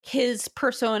his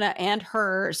persona and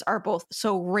hers are both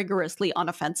so rigorously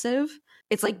unoffensive.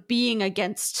 It's like being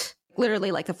against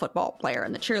literally like the football player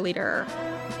and the cheerleader.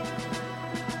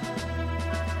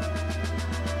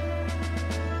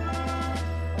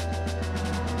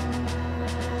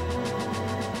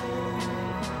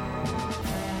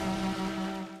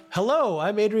 Hello,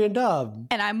 I'm Adrian Dobb.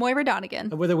 And I'm Moira Donegan.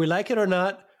 And whether we like it or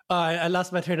not, I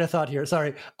lost my train of thought here.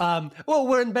 Sorry. Well,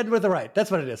 we're in bed with the right.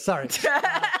 That's what it is. Sorry.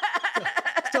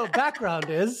 So background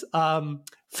is,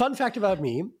 fun fact about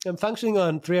me, I'm functioning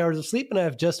on 3 hours of sleep, and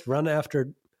I've just run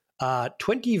after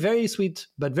 20 very sweet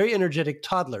but very energetic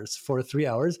toddlers for 3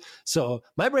 hours. So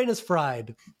my brain is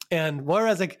fried. And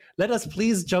Moira's like, let us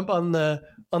please jump on the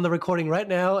recording right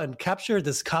now and capture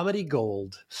this comedy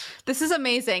gold. This is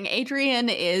amazing. Adrian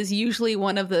is usually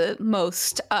one of the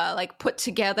most like put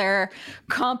together,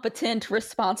 competent,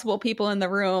 responsible people in the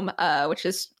room, which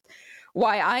is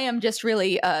why I am just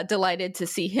really delighted to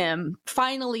see him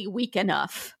finally weak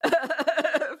enough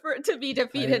to be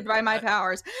defeated by my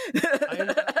powers.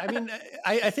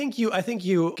 I think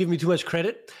you give me too much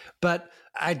credit, but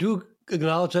I do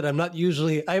acknowledge that I'm not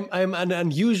usually, I'm an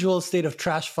unusual state of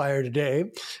trash fire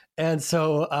today. And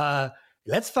so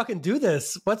let's fucking do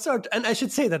this. And I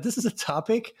should say that this is a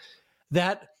topic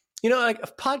that, like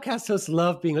podcast hosts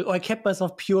love being like, oh, I kept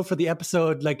myself pure for the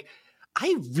episode. Like,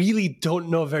 I really don't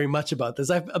know very much about this.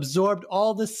 I've absorbed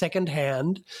all this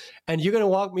secondhand, and you're going to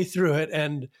walk me through it.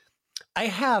 And I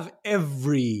have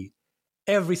every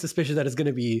suspicion that it's going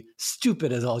to be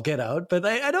stupid as all get out, but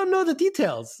I don't know the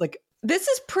details. Like, this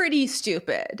is pretty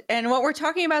stupid. And what we're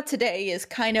talking about today is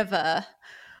kind of a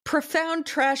profound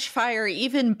trash fire,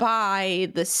 even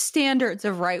by the standards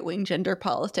of right-wing gender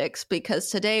politics, because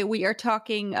today we are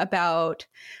talking about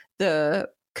the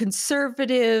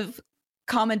conservative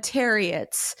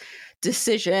commentariat's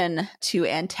decision to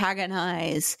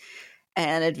antagonize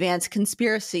and advance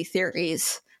conspiracy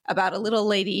theories about a little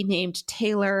lady named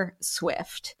Taylor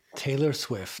Swift. Taylor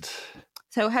Swift.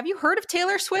 So have you heard of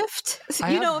Taylor Swift?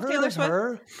 I know of Taylor Swift?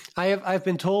 Her. I've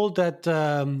been told that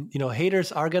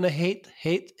haters are gonna hate,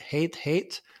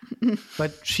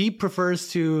 but she prefers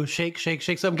to shake.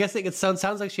 So I'm guessing it sounds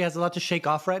like she has a lot to shake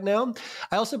off right now.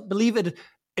 I also believe it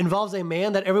involves a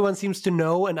man that everyone seems to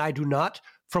know and I do not,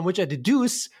 from which I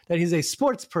deduce that he's a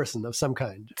sports person of some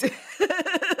kind.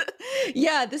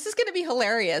 Yeah, this is going to be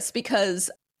hilarious because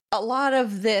a lot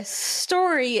of this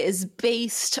story is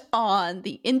based on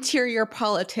the interior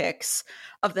politics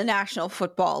of the National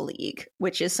Football League,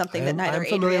 which is something that neither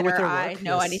Adrian or I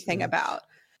know anything about.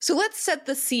 So let's set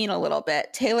the scene a little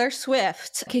bit. Taylor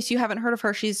Swift, in case you haven't heard of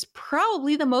her, she's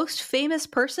probably the most famous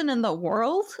person in the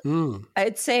world.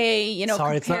 I'd say,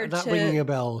 sorry, it's not ringing a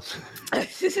bell.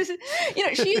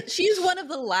 She's one of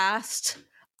the last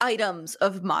items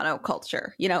of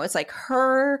monoculture. It's like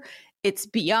her, it's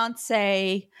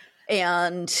Beyonce,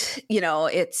 and,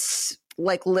 it's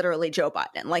like literally Joe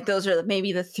Biden. Like those are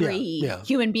maybe the three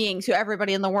human beings who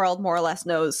everybody in the world more or less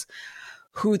knows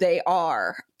who they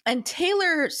are. And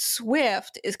Taylor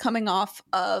Swift is coming off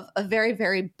of a very,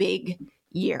 very big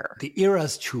year. The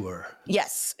Eras Tour.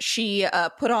 Yes. She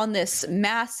put on this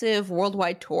massive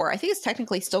worldwide tour. I think it's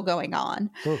technically still going on,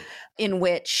 in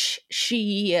which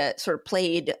she sort of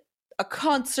played a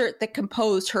concert that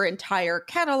composed her entire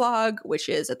catalog, which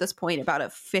is at this point about a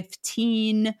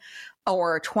 15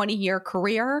 or 20-year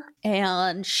career.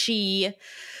 And she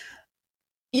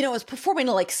was performing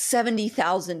to like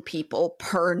 70,000 people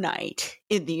per night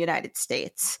in the United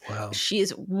States. Wow. She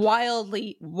is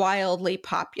wildly, wildly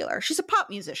popular. She's a pop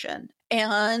musician.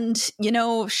 And,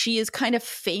 she is kind of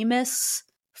famous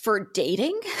for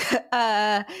dating.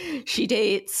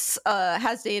 She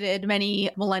has dated many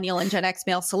millennial and Gen X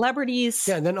male celebrities.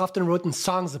 Yeah, and then often written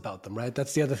songs about them, right?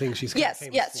 That's the other thing she's famous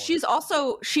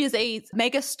for. She is a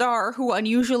mega star who,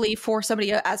 unusually for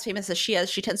somebody as famous as she is,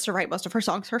 she tends to write most of her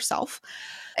songs herself.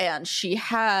 And she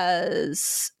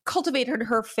has cultivated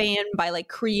her fame by like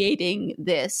creating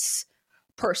this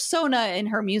persona in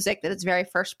her music that is very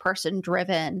first person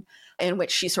driven, in which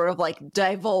she sort of like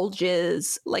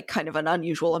divulges like kind of an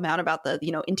unusual amount about the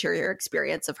interior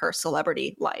experience of her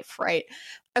celebrity life, right?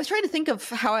 I was trying to think of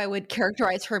how I would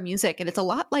characterize her music, and it's a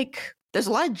lot like there's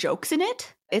a lot of jokes in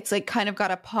it. It's like kind of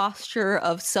got a posture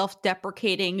of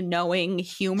self-deprecating, knowing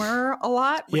humor a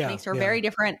lot, which makes her very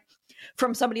different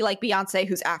from somebody like Beyonce,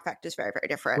 whose affect is very, very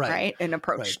different, right? An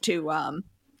approach to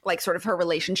like sort of her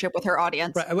relationship with her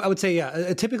audience. Right. I would say,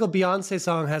 a typical Beyonce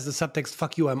song has the subtext,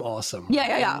 fuck you, I'm awesome.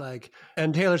 Yeah.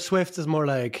 And Taylor Swift is more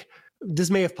like, this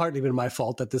may have partly been my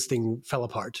fault that this thing fell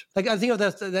apart. Like, I think of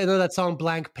that, I know that song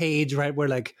Blank Page, right? Where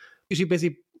like, she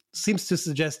basically seems to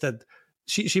suggest that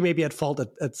she may be at fault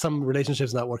at some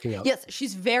relationships not working out. Yes,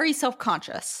 she's very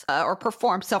self-conscious or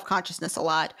performs self-consciousness a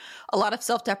lot of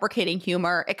self-deprecating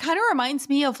humor. It kind of reminds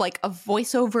me of like a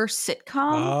voiceover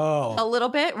sitcom a little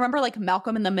bit. Remember like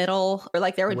Malcolm in the Middle, or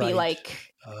like there would be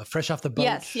like Fresh Off the Boat.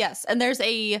 Yes. And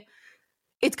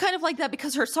it's kind of like that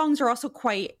because her songs are also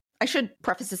quite, I should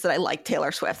preface this that I like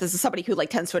Taylor Swift. This is somebody who like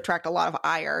tends to attract a lot of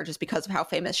ire just because of how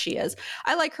famous she is.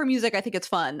 I like her music. I think it's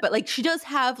fun. But like she does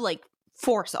have like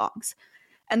 4 songs.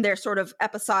 And they're sort of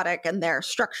episodic and they're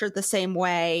structured the same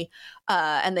way.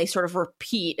 And they sort of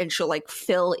repeat, and she'll like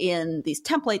fill in these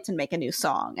templates and make a new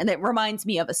song. And it reminds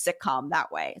me of a sitcom that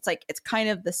way. It's like, it's kind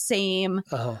of the same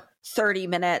 30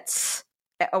 minutes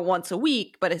once a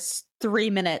week, but it's 3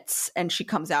 minutes. And she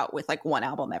comes out with like 1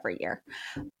 album every year.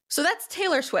 So that's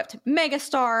Taylor Swift, mega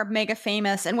star, mega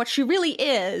famous. And what she really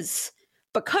is,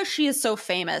 because she is so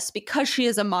famous, because she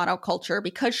is a monoculture,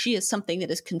 because she is something that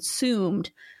is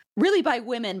consumed really by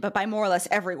women, but by more or less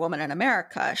every woman in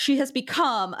America, she has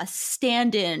become a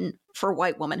stand-in for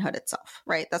white womanhood itself,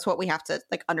 right? That's what we have to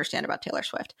like understand about Taylor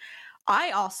Swift.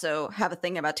 I also have a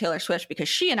thing about Taylor Swift because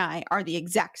she and I are the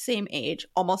exact same age,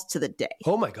 almost to the day.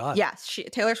 Oh my God. Yes,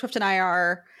 Taylor Swift and I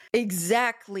are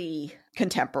exactly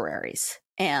contemporaries.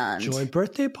 And joint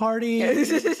birthday party.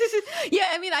 Yeah,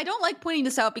 I mean, I don't like pointing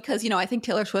this out because, I think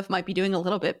Taylor Swift might be doing a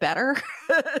little bit better.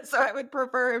 So I would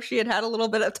prefer if she had had a little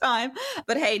bit of time.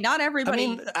 But hey, not everybody. I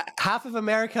mean, half of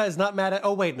America is not mad at.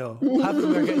 Oh, wait, no. Half of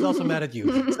America is also mad at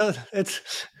you. So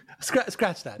it's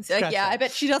scratch that. I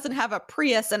bet she doesn't have a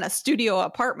Prius and a studio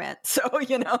apartment. So,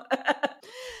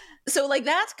 So like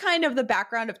that's kind of the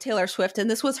background of Taylor Swift. And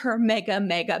this was her mega,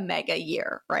 mega, mega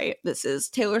year, right? This is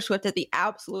Taylor Swift at the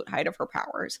absolute height of her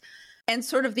powers. And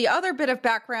sort of the other bit of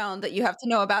background that you have to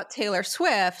know about Taylor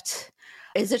Swift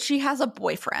is that she has a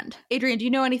boyfriend. Adrian, do you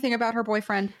know anything about her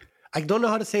boyfriend? I don't know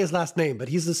how to say his last name, but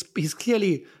he's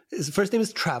clearly, his first name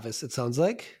is Travis, it sounds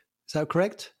like. Is that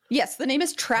correct? Yes, the name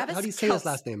is Travis. How do you say his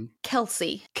last name?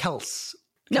 Kelsey.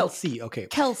 Kelsey, okay.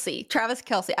 Kelsey, Travis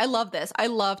Kelsey. I love this. I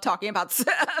love talking about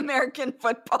American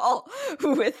football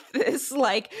with this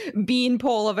like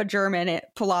beanpole of a German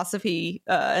philosophy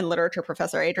and literature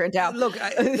professor, Adrian Dow. Look,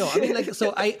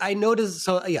 I noticed.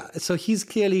 So he's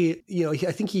clearly,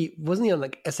 I think he wasn't on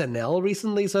like SNL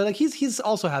recently. So like he's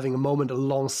also having a moment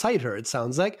alongside her, it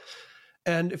sounds like.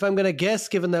 And if I'm gonna guess,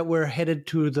 given that we're headed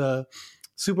to the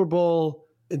Super Bowl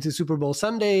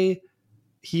Sunday,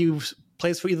 he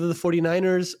plays for either the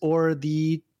 49ers or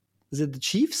the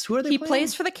Chiefs? Who are they playing? He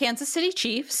plays for the Kansas City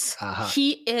Chiefs. Uh-huh.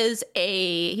 He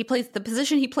plays the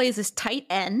position he plays is tight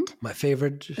end. My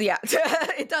favorite. Yeah,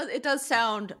 it does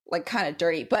sound like kind of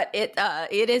dirty, but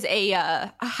it is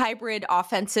a hybrid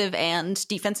offensive and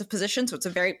defensive position, so it's a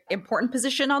very important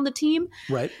position on the team.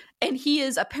 Right. And he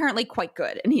is apparently quite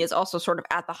good, and he is also sort of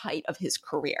at the height of his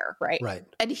career, right? Right.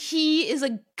 And he is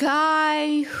a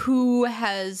guy who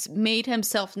has made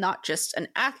himself not just an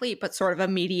athlete, but sort of a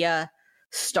media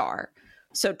star.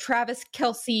 So Travis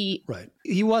Kelsey, right?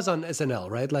 He was on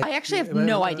SNL, right? Like, I actually have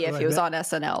no idea if he was on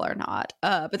SNL or not.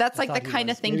 But that's like the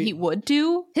kind of thing he would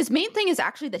do. His main thing is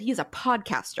actually that he's a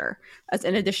podcaster, as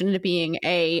in addition to being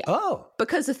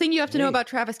because the thing you have to know about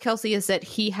Travis Kelsey is that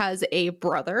he has a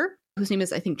brother whose name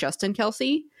is, I think, Justin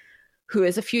Kelsey, who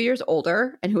is a few years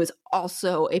older and who is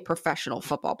also a professional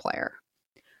football player.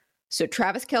 So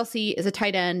Travis Kelsey is a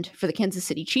tight end for the Kansas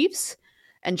City Chiefs.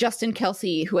 And Justin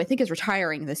Kelsey, who I think is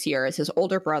retiring this year, is his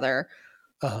older brother,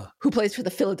 who plays for the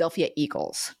Philadelphia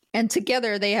Eagles. And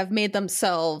together they have made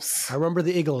themselves... I remember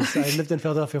the Eagles. I lived in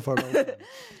Philadelphia for a long time.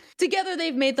 Together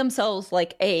they've made themselves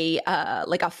like a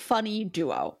funny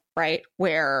duo, right?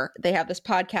 Where they have this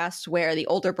podcast where the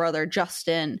older brother,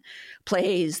 Justin,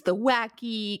 plays the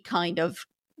wacky, kind of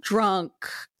drunk,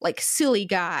 like silly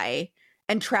guy.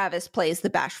 And Travis plays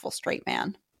the bashful straight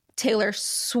man. Taylor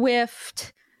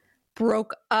Swift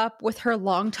broke up with her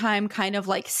longtime kind of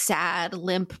like sad,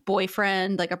 limp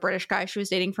boyfriend, like a British guy she was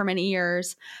dating for many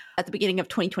years at the beginning of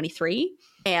 2023.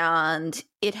 And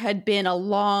it had been a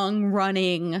long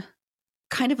running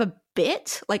kind of a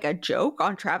bit, like a joke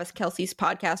on Travis Kelsey's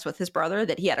podcast with his brother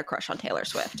that he had a crush on Taylor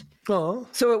Swift. Oh.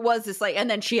 So it was this like, and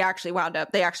then they actually wound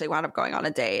up going on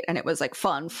a date, and it was like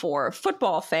fun for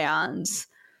football fans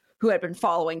who had been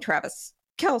following Travis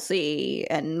Kelsey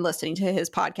and listening to his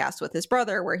podcast with his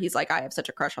brother where he's like, I have such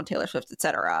a crush on Taylor Swift,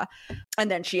 etc.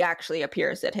 And then she actually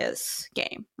appears at his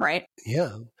game, right?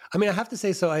 Yeah. I mean, I have to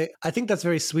say, so I think that's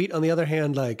very sweet. On the other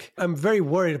hand, like, I'm very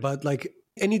worried about like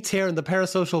any tear in the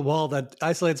parasocial wall that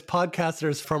isolates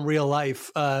podcasters from real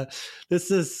life. This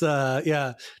is,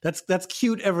 that's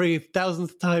cute every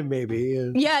thousandth time,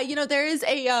 maybe. Yeah, there is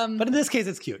a... but in this case,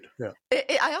 it's cute. Yeah.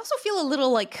 I also feel a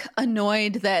little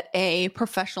annoyed that a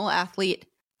professional athlete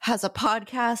has a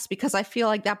podcast, because I feel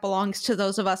like that belongs to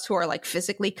those of us who are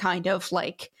physically kind of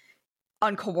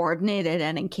uncoordinated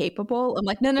and incapable. I'm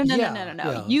like, no.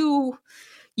 Yeah.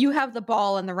 You have the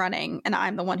ball and the running, and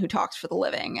I'm the one who talks for the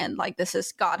living. And this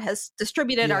is, God has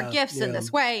distributed our gifts in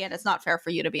this way, and it's not fair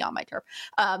for you to be on my turf.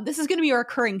 This is going to be a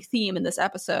recurring theme in this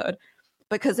episode,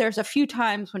 because there's a few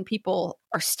times when people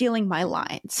are stealing my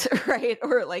lines, right?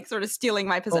 Or sort of stealing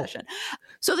my possession. Oh.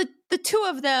 So the two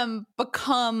of them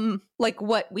become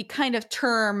what we kind of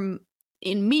term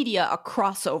in media a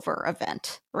crossover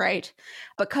event, right?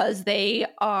 Because they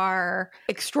are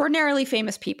extraordinarily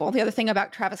famous people. The other thing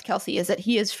about Travis Kelce is that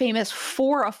he is famous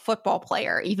for a football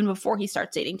player even before he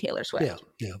starts dating Taylor Swift.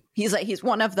 Yeah. He's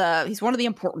one of the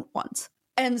important ones.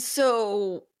 And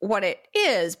so what it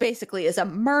is basically is a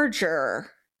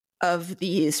merger of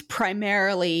these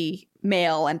primarily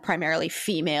male and primarily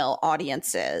female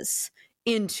audiences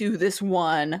into this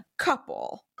one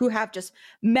couple who have just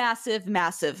massive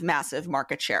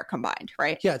market share combined,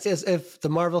 right? Yeah, it's as if the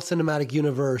Marvel Cinematic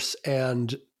Universe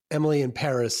and Emily in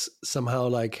Paris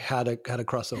somehow had a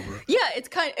crossover. Yeah, it's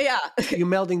You're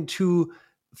melding two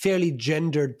fairly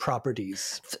gendered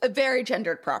properties. Very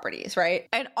gendered properties, right?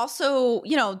 And also,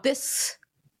 this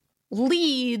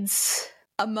leads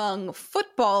among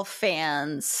football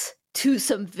fans to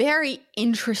some very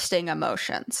interesting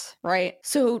emotions, right?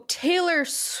 So Taylor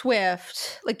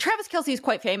Swift, Travis Kelce is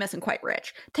quite famous and quite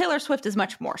rich. Taylor Swift is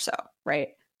much more so,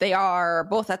 right? They are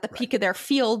both at the peak of their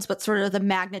fields, but sort of the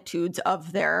magnitudes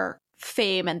of their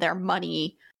fame and their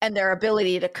money and their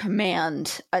ability to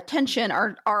command attention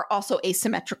are also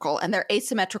asymmetrical. And they're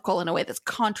asymmetrical in a way that's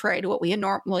contrary to what we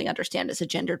normally understand as a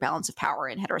gendered balance of power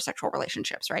in heterosexual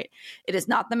relationships, right? It is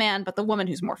not the man, but the woman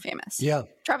who's more famous. Yeah.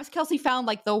 Travis Kelce found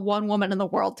the one woman in the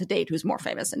world to date who's more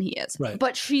famous than he is. Right.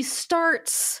 But she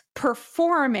starts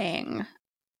performing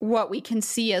what we can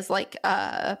see as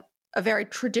a very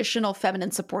traditional feminine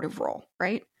supportive role,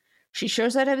 right? She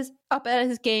shows up at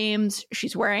his games.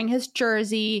 She's wearing his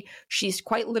jersey. She's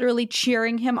quite literally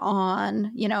cheering him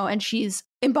on, and she's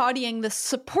embodying the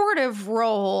supportive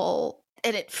role.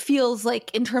 And it feels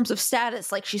in terms of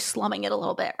status, she's slumming it a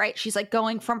little bit, right? She's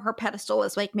going from her pedestal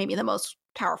as maybe the most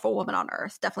powerful woman on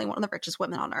earth, definitely one of the richest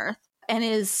women on earth, and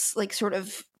is sort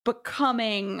of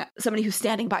becoming somebody who's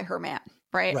standing by her man.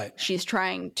 Right. She's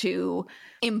trying to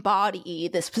embody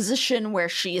this position where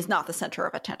she is not the center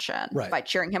of attention by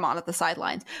cheering him on at the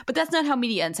sidelines. But that's not how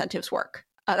media incentives work.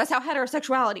 That's how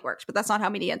heterosexuality works, but that's not how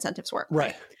media incentives work.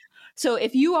 Right. So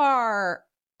if you are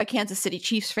a Kansas City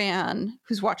Chiefs fan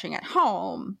who's watching at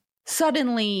home,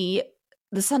 suddenly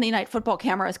the Sunday Night Football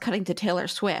camera is cutting to Taylor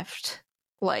Swift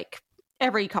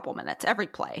every couple minutes, every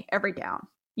play, every down.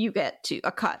 You get to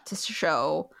a cut to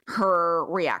show her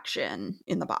reaction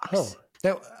in the box. Oh.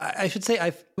 Now, I should say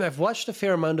I've watched a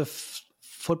fair amount of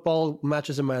football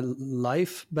matches in my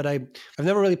life, but I've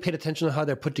never really paid attention to how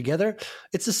they're put together.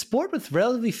 It's a sport with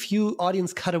relatively few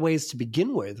audience cutaways to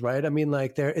begin with, right? I mean,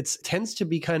 it tends to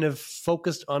be kind of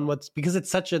focused on because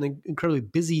it's such an incredibly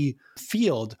busy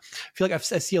field. I feel I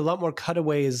see a lot more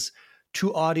cutaways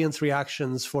to audience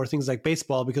reactions for things like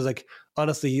baseball, because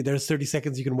honestly, there's 30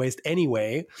 seconds you can waste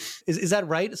anyway. Is that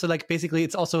right? So basically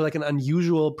it's also an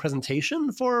unusual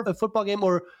presentation for a football game,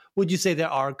 or would you say there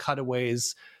are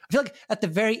cutaways? I feel at the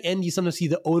very end, you sometimes see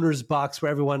the owner's box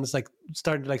where everyone's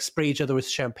starting to spray each other with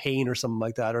champagne or something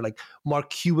like that. Or Mark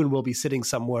Cuban will be sitting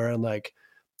somewhere and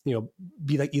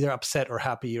be either upset or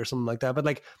happy or something like that.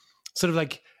 But sort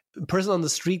of person on the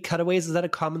street cutaways, is that a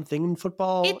common thing in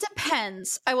football? It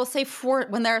depends. I will say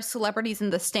when there are celebrities in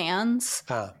the stands,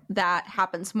 that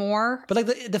happens more.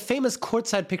 But the famous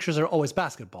courtside pictures are always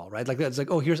basketball, right? It's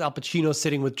oh, here's Al Pacino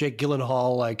sitting with Jake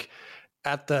Gyllenhaal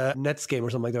at the Nets game or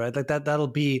something like that, right? That'll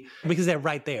be because they're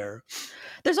right there.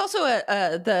 There's also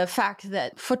the fact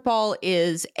that football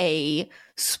is a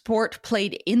sport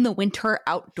played in the winter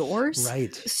outdoors.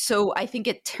 Right. So I think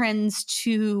it tends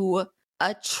to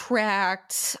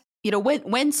attract,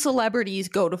 when celebrities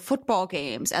go to football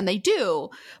games, and they do,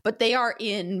 but they are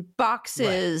in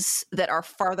boxes that are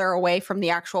farther away from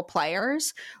the actual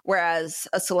players, whereas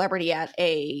a celebrity at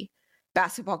a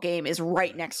basketball game is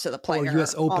right next to the player or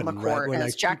US Open, on the court, right?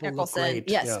 as Jack Nicholson.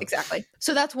 Yes, exactly.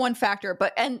 So that's one factor,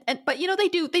 but they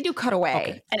do cut away.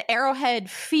 Okay. And Arrowhead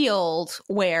Field,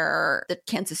 where the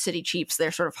Kansas City Chiefs,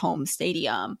 their sort of home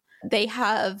stadium, they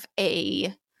have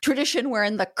a tradition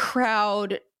wherein the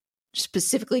crowd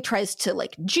specifically tries to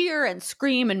like jeer and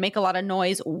scream and make a lot of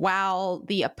noise while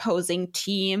the opposing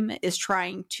team is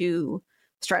trying to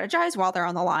strategize while they're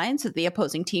on the line, so the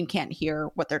opposing team can't hear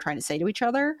what they're trying to say to each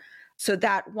other. So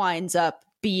that winds up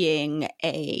being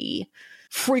a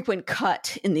frequent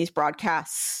cut in these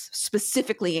broadcasts,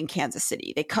 specifically in Kansas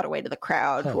City. They cut away to the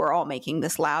crowd who are all making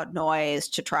this loud noise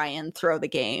to try and throw the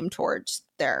game towards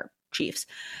their Chiefs.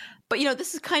 But, you know,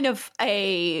 this is kind of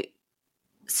a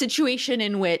situation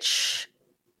in which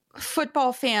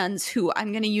football fans, who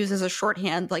I'm going to use as a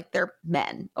shorthand, like they're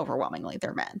men, overwhelmingly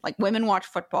they're men. Like women watch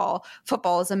football.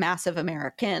 Football is a massive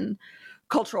American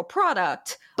cultural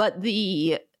product, but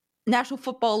the National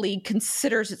Football League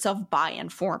considers itself by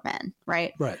and for men,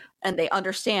 right? Right. And they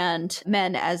understand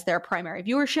men as their primary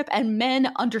viewership, and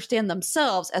men understand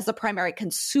themselves as the primary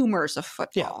consumers of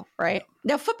football, right?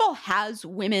 Now, football has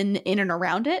women in and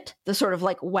around it. The sort of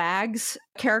like wags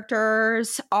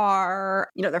characters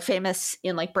are, you know, they're famous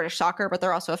in like British soccer, but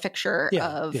they're also a fixture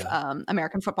of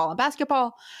American football and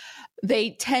basketball.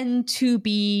 They tend to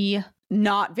be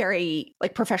not very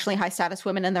like professionally high status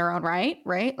women in their own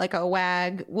right? Like a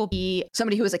wag will be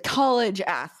somebody who is a college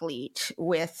athlete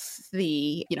with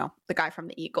the, you know, the guy from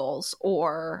the Eagles,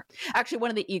 or actually one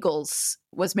of the Eagles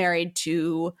was married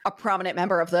to a prominent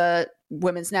member of the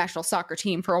women's national soccer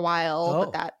team for a while,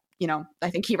 but that, you know,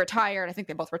 I think he retired. I think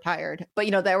they both retired. But,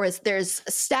 you know, there's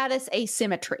status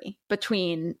asymmetry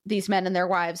between these men and their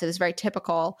wives that is very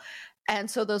typical. And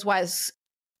so those wives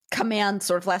command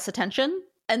sort of less attention.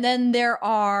 And then there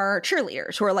are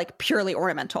cheerleaders who are like purely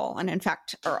ornamental, and in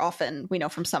fact are often, we know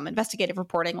from some investigative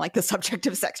reporting, like the subject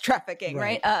of sex trafficking,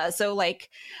 right? So like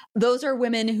those are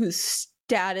women whose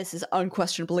status is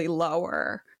unquestionably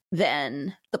lower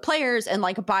than the players, and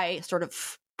like by sort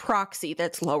of proxy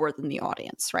that's lower than the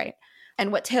audience, right?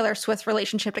 And what Taylor Swift's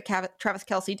relationship to Travis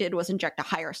Kelce did was inject a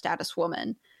higher status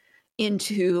woman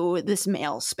into this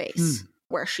male space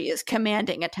where she is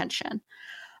commanding attention.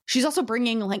 She's also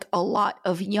bringing like a lot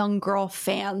of young girl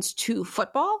fans to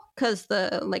football, because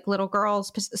the like little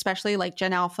girls, especially like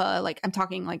Gen Alpha, like I'm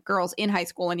talking like girls in high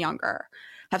school and younger,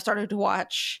 have started to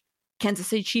watch Kansas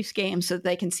City Chiefs games so that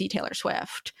they can see Taylor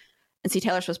Swift and see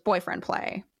Taylor Swift's boyfriend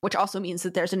play, which also means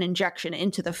that there's an injection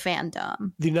into the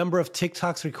fandom. The number of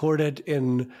TikToks recorded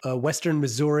in Western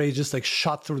Missouri just like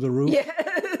shot through the roof. Yeah.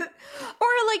 Or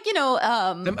like, you know,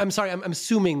 I'm sorry. I'm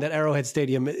assuming that Arrowhead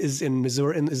Stadium is in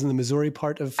Missouri, is in the Missouri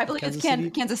part of. I believe Kansas it's City?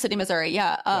 Kansas City, Missouri.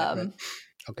 Yeah. Right.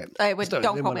 Okay.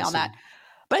 Don't quote me on that.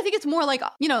 But I think it's more like,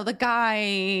 you know, the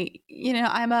guy, you know,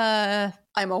 I'm a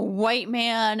white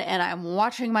man and I'm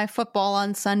watching my football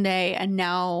on Sunday, and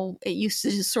now it used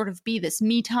to just sort of be this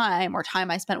me time or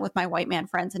time I spent with my white man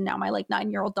friends, and now my like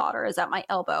 9-year-old daughter is at my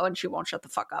elbow and she won't shut the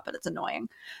fuck up and it's annoying.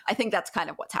 I think that's kind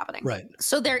of what's happening. Right.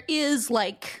 So there is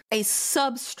like a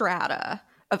substrata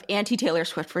of anti-Taylor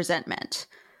Swift resentment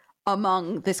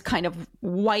among this kind of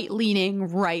white-leaning,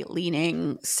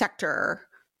 right-leaning sector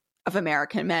of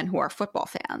American men who are football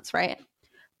fans, right?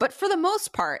 But for the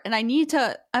most part, and I need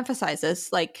to emphasize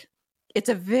this, like it's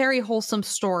a very wholesome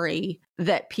story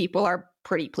that people are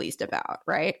pretty pleased about,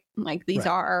 right? Like these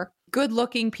are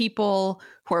good-looking people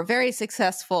who are very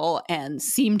successful and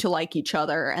seem to like each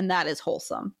other, and that is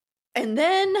wholesome. And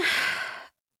then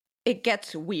it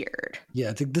gets weird.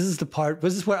 Yeah, I think this is the part.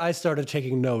 This is where I started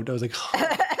taking note. I was like,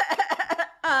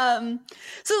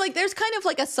 so like there's kind of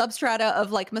like a substrata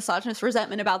of like misogynist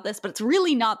resentment about this, but it's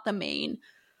really not the main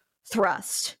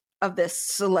thrust of this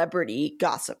celebrity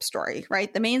gossip story,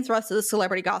 right? The main thrust of the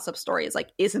celebrity gossip story is like,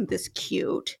 isn't this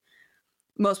cute?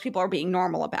 Most people are being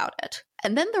normal about it.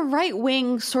 And then the right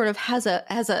wing sort of has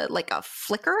a like a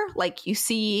flicker, like you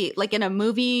see like in a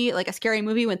movie, like a scary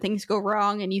movie when things go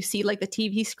wrong and you see like the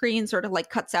TV screen sort of like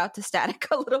cuts out to static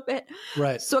a little bit.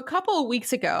 Right. So a couple of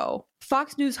weeks ago,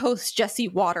 Fox News host Jesse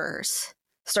Waters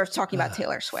starts talking about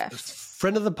Taylor Swift.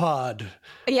 Friend of the pod.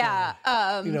 Yeah.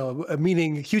 You know,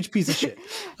 meaning huge piece of shit.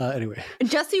 Anyway.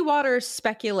 Jesse Waters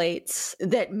speculates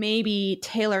that maybe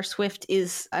Taylor Swift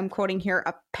is, I'm quoting here,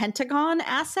 a Pentagon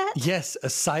asset? Yes, a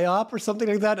psyop or something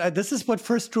like that. This is what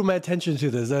first drew my attention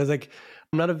to this. I was like,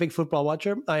 I'm not a big football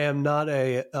watcher. I am not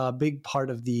a big part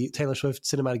of the Taylor Swift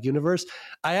cinematic universe.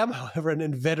 I am, however, an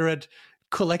inveterate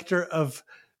collector of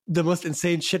the most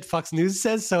insane shit Fox News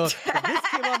says. So this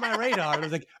came on my radar. And I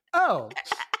was like, oh.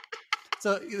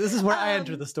 So this is where I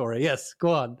enter the story. Yes,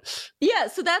 go on. Yeah,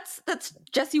 so that's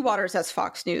Jesse Waters as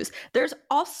Fox News. There's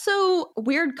also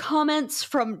weird comments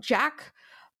from Jack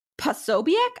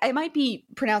Posobiec. I might be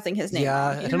pronouncing his name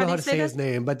wrong. I don't know how to say his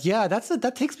name, but yeah,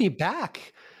 that takes me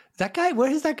back. That guy, where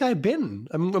has that guy been?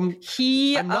 I'm not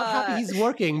happy he's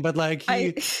working, but like I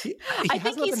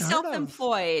think he's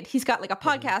self-employed. He's got like a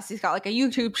podcast. He's got like a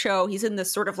YouTube show. He's in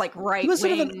this sort of like right. He was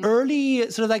sort of an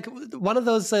early, sort of like one of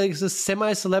those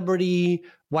semi-celebrity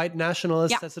white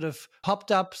nationalists that sort of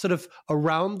popped up sort of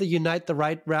around the Unite the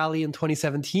Right rally in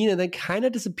 2017 and then kind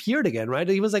of disappeared again, right?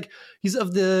 He's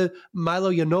of the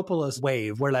Milo Yiannopoulos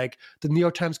wave where like the New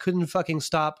York Times couldn't fucking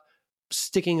stop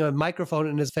sticking a microphone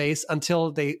in his face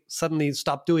until they suddenly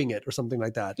stopped doing it or something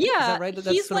like that. Yeah, is that right? That's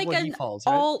he's sort like of where an he falls,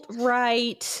 right?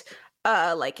 alt-right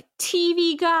like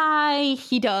TV guy.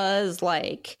 He does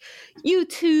like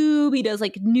YouTube. He does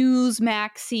like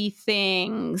Newsmaxy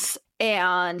things.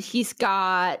 And he's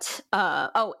got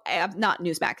not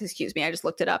Newsmax, excuse me. I just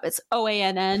looked it up. It's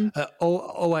OANN.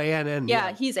 OANN.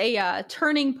 Yeah, he's a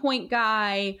Turning Point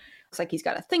guy. Looks like he's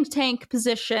got a think tank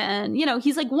position. You know,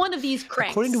 he's like one of these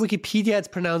cranks. According to Wikipedia, it's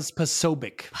pronounced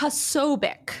Pasobic.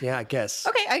 Pasobic. Yeah, I guess.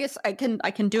 Okay, I guess I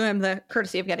can do him the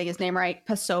courtesy of getting his name right.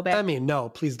 Pasobic. I mean, no,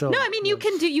 please don't. No, I mean you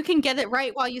can get it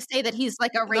right while you say that he's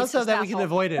like a racist. Also, that asshole. we can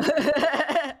avoid it.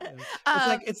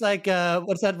 It's like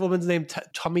what's that woman's name?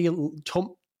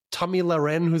 Tommy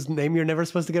Loren, whose name you're never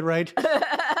supposed to get right.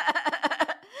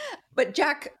 But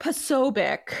Jack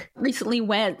Posobiec recently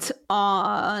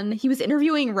he was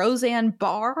interviewing Roseanne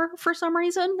Barr for some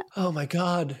reason. Oh my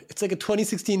God. It's like a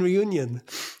 2016 reunion.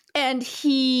 And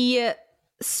he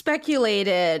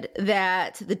speculated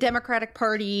that the Democratic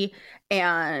Party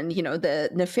and, you know, the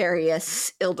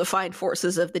nefarious, ill-defined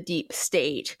forces of the deep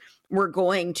state were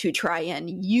going to try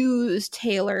and use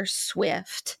Taylor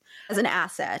Swift as an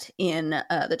asset in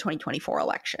the 2024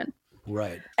 election.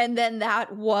 Right. And then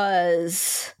that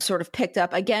was sort of picked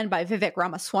up again by Vivek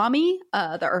Ramaswamy,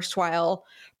 the erstwhile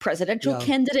presidential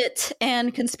candidate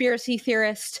and conspiracy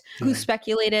theorist who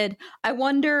speculated, I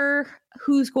wonder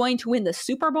who's going to win the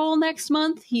Super Bowl next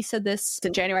month. He said this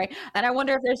in January. And I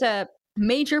wonder if there's a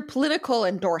major political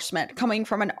endorsement coming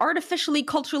from an artificially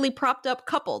culturally propped up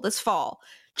couple this fall.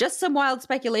 Just some wild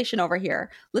speculation over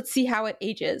here. Let's see how it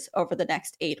ages over the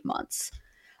next 8 months.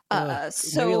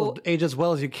 So he'll age as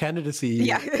well as your candidacy.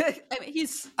 Yeah, I mean,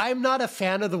 I'm not a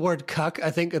fan of the word cuck.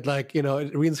 I think it it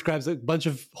reinscribes a bunch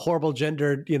of horrible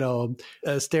gendered,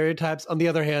 stereotypes. On the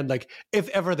other hand, like if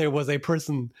ever there was a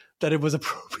person that it was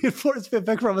appropriate for, it's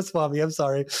Vivek Ramaswamy. I'm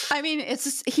sorry. I mean, it's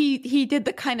just, he did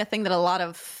the kind of thing that a lot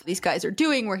of these guys are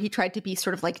doing, where he tried to be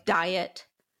sort of like diet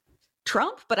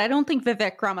Trump, but I don't think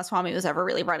Vivek Ramaswamy was ever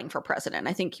really running for president.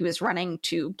 I think he was running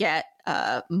to get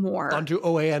more onto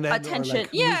OANN attention.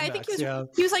 I think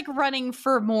he was like running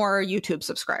for more YouTube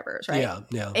subscribers, right?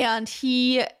 Yeah. And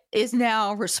he is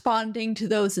now responding to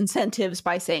those incentives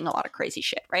by saying a lot of crazy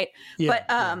shit, right? Yeah,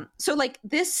 but so like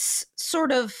this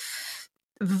sort of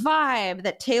vibe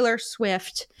that Taylor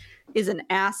Swift is an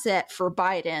asset for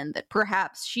Biden, that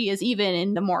perhaps she is, even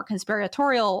in the more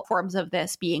conspiratorial forms of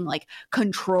this, being like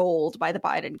controlled by the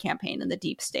Biden campaign and the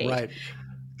deep state. Right.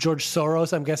 George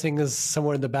Soros, I'm guessing, is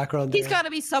somewhere in the background there. He's got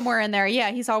to be somewhere in there.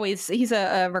 Yeah, he's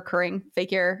a recurring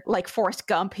figure, like Forrest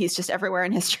Gump. He's just everywhere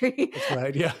in history. That's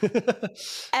right, yeah.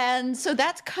 And so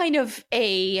that's kind of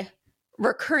a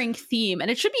recurring theme. And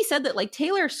it should be said that like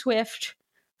Taylor Swift,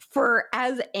 for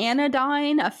as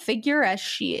anodyne a figure as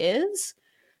she is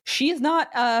not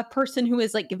a person who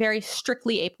is like very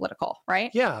strictly apolitical, right?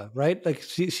 Yeah, right. Like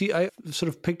I sort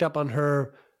of picked up on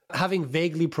her having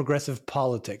vaguely progressive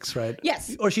politics, right?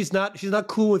 Yes. Or she's not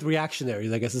cool with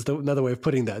reactionaries, I guess is another way of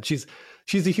putting that. She's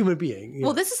a human being.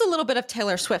 Well, this is a little bit of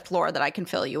Taylor Swift lore that I can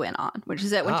fill you in on, which is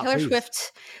that when Taylor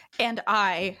Swift and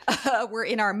I were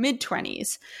in our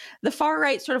mid-20s, the far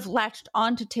right sort of latched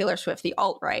onto Taylor Swift, the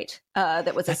alt-right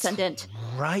that was ascendant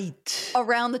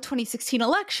around the 2016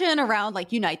 election, around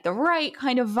like Unite the Right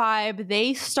kind of vibe.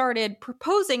 They started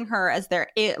proposing her as their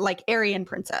like Aryan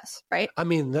princess, right? I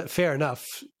mean, fair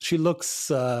enough. She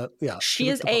looks, She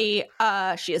is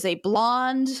a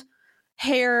blonde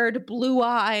haired,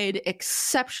 blue-eyed,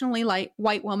 exceptionally light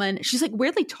white woman. She's like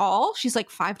weirdly tall. She's like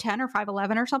 5'10" or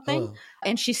 5'11" or something. Oh.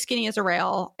 And she's skinny as a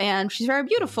rail. And she's very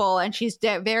beautiful. And she's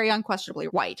very unquestionably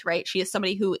white, right? She is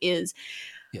somebody who is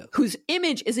whose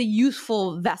image is a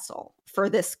useful vessel for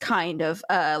this kind of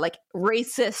like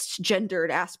racist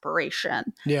gendered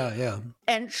aspiration. Yeah.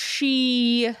 And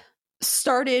she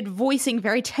started voicing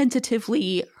very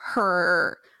tentatively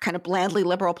her kind of blandly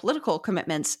liberal political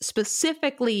commitments,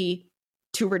 specifically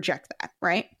to reject that,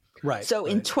 right? Right. So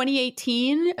in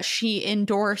 2018, she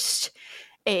endorsed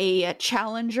a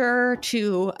challenger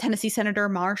to Tennessee Senator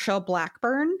Marsha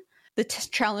Blackburn. The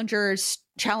challenger's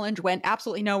challenge went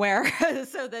absolutely nowhere.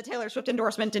 So the Taylor Swift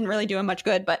endorsement didn't really do him much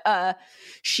good. But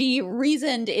she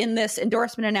reasoned in this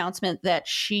endorsement announcement that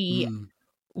she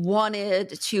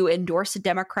wanted to endorse a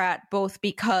Democrat both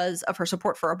because of her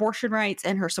support for abortion rights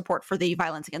and her support for the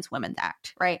Violence Against Women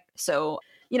Act, right? So,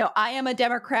 I am a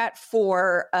Democrat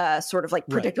for sort of like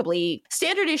predictably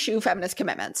standard issue feminist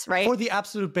commitments, right? For the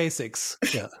absolute basics.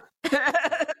 Yeah.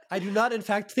 I do not, in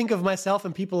fact, think of myself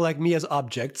and people like me as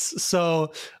objects.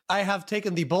 So I have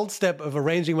taken the bold step of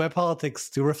arranging my politics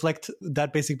to reflect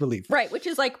that basic belief. Right, which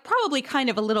is like probably kind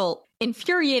of a little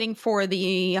infuriating for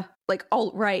the like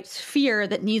alt-right sphere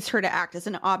that needs her to act as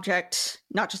an object,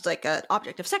 not just like an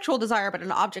object of sexual desire, but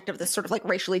an object of this sort of like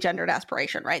racially gendered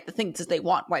aspiration, right? The things that they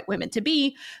want white women to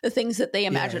be, the things that they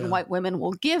imagine white women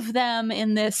will give them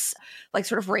in this like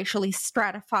sort of racially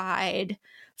stratified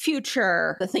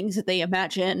future, the things that they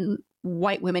imagine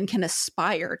white women can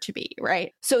aspire to be,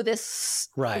 right? So this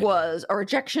was a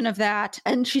rejection of that,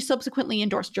 and she subsequently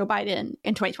endorsed Joe Biden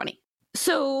in 2020.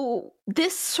 So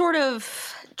this sort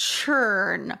of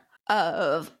churn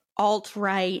of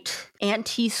alt-right,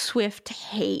 anti-Swift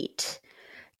hate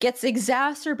gets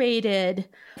exacerbated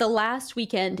the last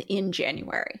weekend in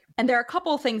January. And there are a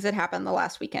couple of things that happened the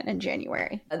last weekend in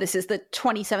January. This is the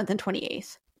 27th and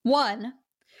 28th. One,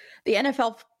 the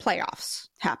NFL playoffs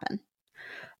happen,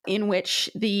 in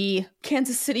which the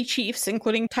Kansas City Chiefs,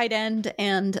 including tight end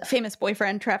and famous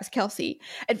boyfriend Travis Kelce,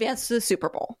 advance to the Super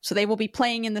Bowl. So they will be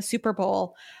playing in the Super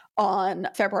Bowl on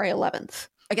February 11th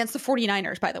against the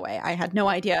 49ers, by the way. I had no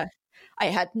idea.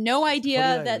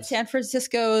 That San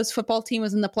Francisco's football team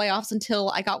was in the playoffs until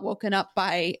I got woken up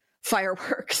by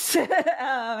fireworks.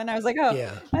 And I was like,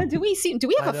 do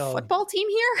we have a football team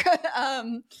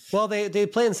here? Well, they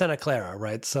play in Santa Clara,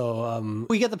 right? So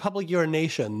we get the public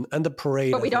urination and the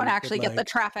parade. But we don't actually get the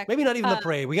traffic. Maybe not even the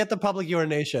parade. We get the public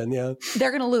urination, yeah.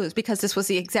 They're going to lose because this was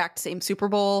the exact same Super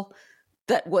Bowl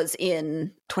that was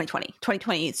in 2020.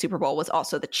 2020 Super Bowl was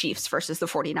also the Chiefs versus the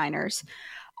 49ers.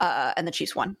 And the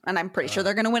Chiefs won. And I'm pretty sure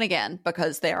they're going to win again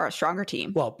because they are a stronger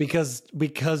team. Well, because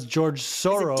George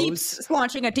Soros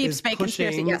launching a deep space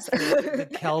conspiracy. Yes. the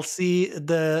Kelce,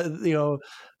 the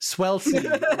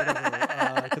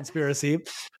Swelcy conspiracy.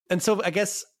 And so I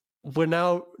guess we're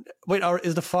now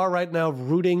is the far right now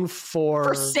rooting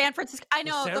for San Francisco? I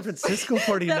know San Francisco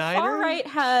 49ers. The far right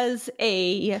has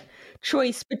a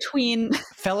choice between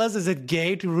fellas. Is it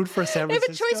gay to root for San Francisco?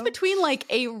 They have a choice between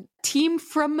like a team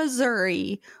from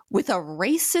Missouri with a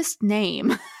racist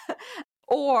name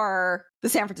or the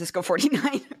San Francisco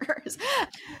 49ers.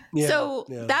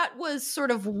 That was sort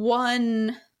of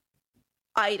one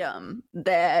item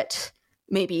that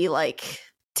maybe like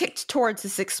ticked towards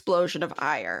this explosion of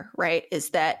ire, right? Is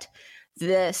that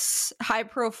this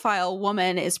high-profile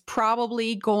woman is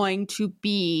probably going to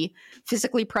be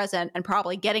physically present and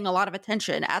probably getting a lot of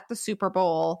attention at the Super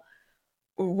Bowl,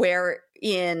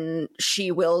 wherein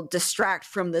she will distract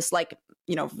from this, like,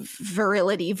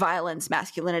 virility, violence,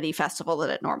 masculinity festival that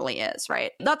it normally is,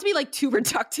 right? Not to be, like, too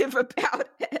reductive about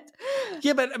it.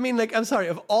 Yeah, but, I mean, like, I'm sorry,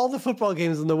 of all the football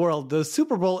games in the world, the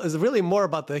Super Bowl is really more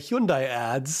about the Hyundai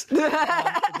ads, the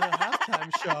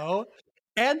halftime show,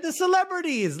 and the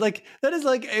celebrities. Like, that is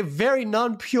like a very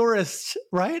non-purist,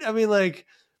 right? I mean, like,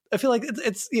 I feel like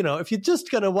it's if you're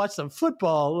just going to watch some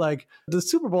football, like, the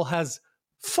Super Bowl has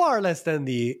far less than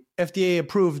the FDA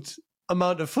approved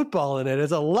amount of football in it.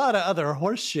 It's a lot of other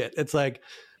horse shit. It's like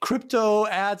crypto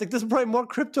ads. Like, there's probably more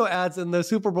crypto ads in the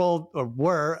Super Bowl, or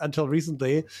were until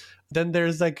recently, than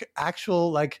there's like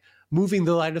actual like moving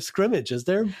the line of scrimmage. Is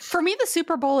there? For me, the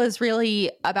Super Bowl is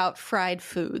really about fried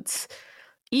foods.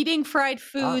 Eating fried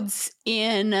foods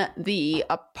in the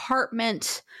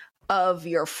apartment of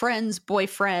your friend's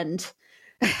boyfriend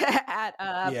at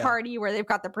a party where they've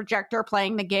got the projector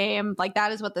playing the game. Like,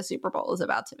 that is what the Super Bowl is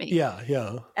about to me. Yeah.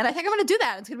 And I think I'm going to do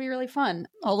that. It's going to be really fun.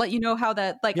 I'll let you know how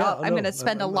that, like, I'm going to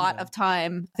spend a lot of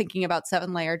time thinking about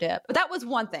 7-layer dip. But that was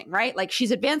one thing, right? Like,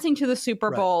 she's advancing to the Super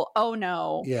Bowl. Oh,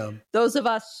 no. Yeah. Those of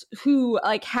us who,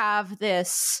 like, have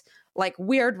this, like,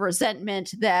 weird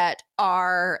resentment that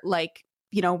are, like,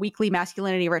 weekly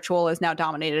masculinity ritual is now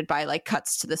dominated by like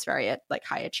cuts to this very like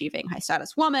high achieving, high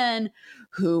status woman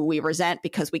who we resent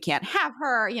because we can't have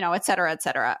her, et cetera, et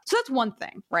cetera. So that's one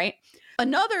thing, right?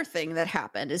 Another thing that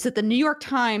happened is that the New York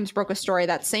Times broke a story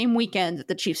that same weekend that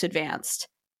the Chiefs advanced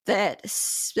that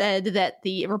said that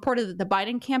reported that the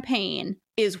Biden campaign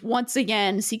is once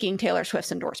again seeking Taylor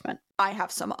Swift's endorsement. I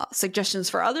have some suggestions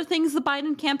for other things the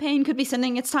Biden campaign could be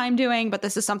spending its time doing, but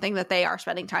this is something that they are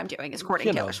spending time doing, is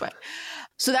courting Taylor Swift.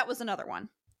 So that was another one.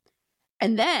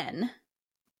 And then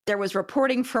there was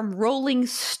reporting from Rolling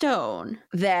Stone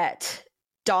that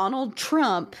Donald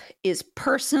Trump is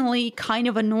personally kind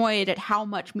of annoyed at how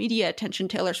much media attention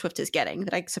Taylor Swift is getting,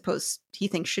 that I suppose he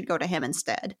thinks should go to him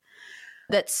instead.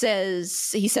 that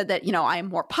says, he said that, I'm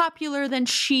more popular than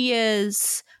she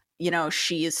is,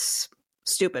 she's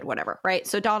stupid, whatever, right?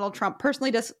 So Donald Trump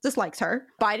personally dislikes her.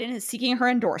 Biden is seeking her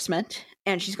endorsement,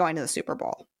 and she's going to the Super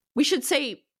Bowl. We should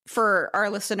say, for our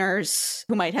listeners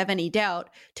who might have any doubt,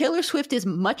 Taylor Swift is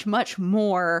much, much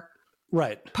more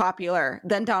popular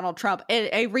than Donald Trump.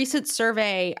 A recent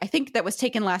survey, I think that was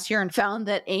taken last year, and found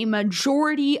that a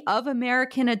majority of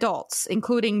American adults,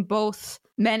 including both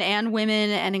men and women,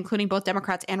 and including both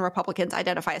Democrats and Republicans,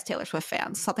 identify as Taylor Swift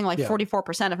fans. Something like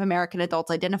 44% of American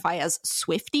adults identify as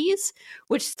Swifties,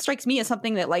 which strikes me as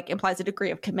something that implies a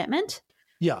degree of commitment.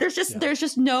 Yeah. There's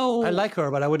just no... I like her,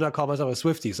 but I would not call myself a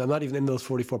Swiftie, so I'm not even in those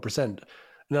 44%.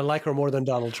 And I like her more than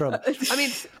Donald Trump. I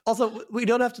mean, also, we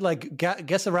don't have to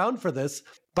guess around for this.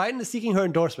 Biden is seeking her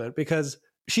endorsement because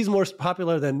she's more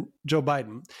popular than Joe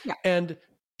Biden. Yeah. And,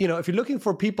 if you're looking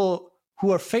for people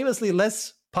who are famously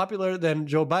less popular than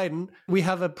Joe Biden, we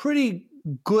have a pretty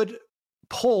good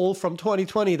poll from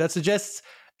 2020 that suggests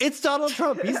it's Donald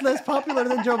Trump. He's less popular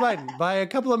than Joe Biden by a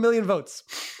couple of million votes.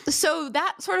 So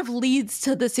that sort of leads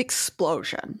to this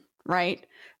explosion, right?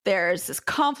 There's this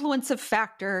confluence of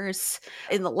factors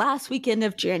in the last weekend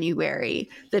of January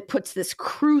that puts this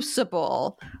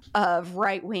crucible of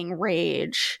right-wing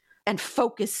rage and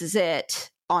focuses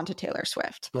it onto Taylor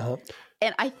Swift. Uh-huh.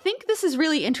 And I think this is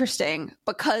really interesting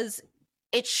because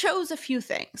it shows a few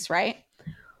things, right?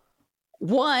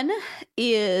 One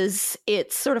is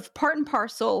it's sort of part and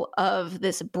parcel of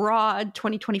this broad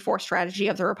 2024 strategy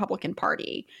of the Republican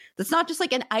Party. That's not just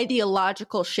an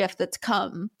ideological shift that's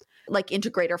come into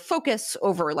greater focus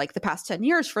over the past 10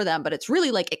 years for them, but it's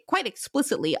really quite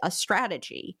explicitly a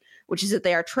strategy, which is that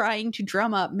they are trying to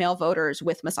drum up male voters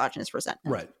with misogynist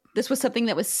resentment. Right. This was something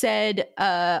that was said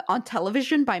on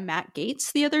television by Matt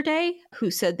Gaetz the other day,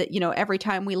 who said that, every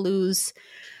time we lose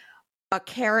a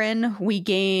Karen, we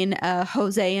gain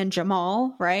Jose and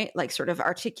Jamal, right? Sort of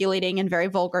articulating in very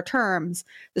vulgar terms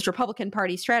this Republican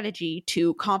Party strategy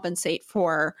to compensate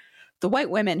for the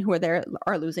white women who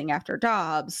are losing after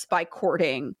Dobbs by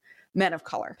courting men of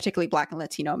color, particularly Black and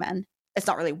Latino men. It's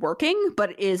not really working,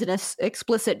 but it is an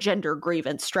explicit gender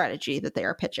grievance strategy that they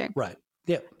are pitching. Right.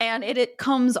 Yeah. And it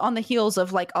comes on the heels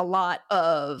of a lot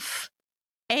of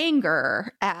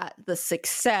anger at the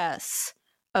success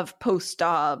of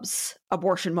post-Dobbs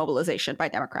abortion mobilization by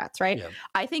Democrats, right? Yeah.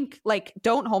 I think,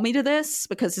 don't hold me to this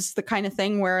because it's the kind of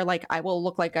thing where, I will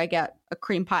look like I get a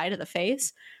cream pie to the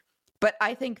face. But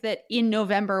I think that in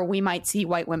November, we might see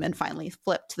white women finally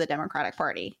flip to the Democratic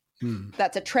Party.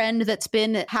 That's a trend that's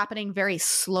been happening very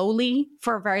slowly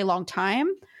for a very long time.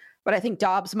 But I think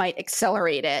Dobbs might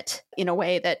accelerate it in a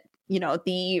way that,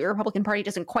 the Republican Party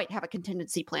doesn't quite have a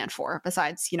contingency plan for,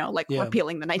 besides,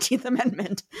 repealing the 19th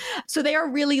Amendment. So they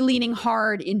are really leaning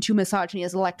hard into misogyny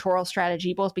as an electoral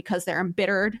strategy, both because they're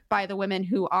embittered by the women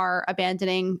who are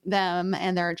abandoning them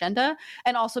and their agenda,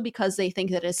 and also because they think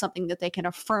that it's something that they can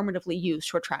affirmatively use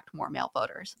to attract more male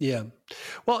voters. Yeah.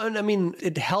 Well, and I mean,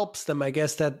 it helps them, I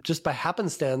guess, that just by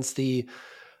happenstance, the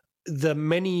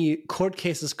many court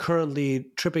cases currently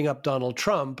tripping up Donald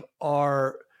Trump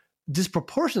are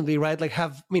disproportionately, right?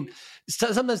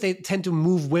 Sometimes they tend to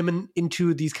move women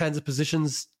into these kinds of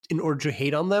positions in order to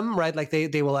hate on them, right?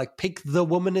 They will pick the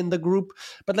woman in the group,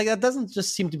 but that doesn't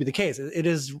just seem to be the case. It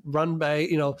is run by,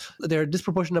 there are a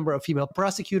disproportionate number of female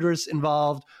prosecutors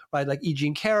involved, right? E.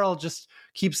 Jean Carroll just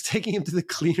keeps taking him to the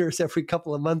cleaners every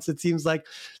couple of months, it seems like.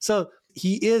 So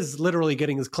he is literally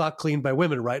getting his clock cleaned by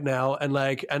women right now. And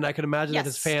I can imagine that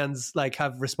his fans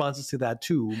have responses to that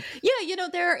too. Yeah.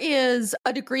 There is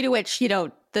a degree to which,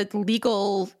 the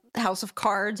legal house of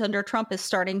cards under Trump is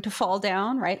starting to fall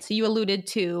down, right? So you alluded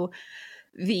to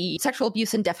the sexual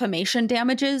abuse and defamation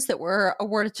damages that were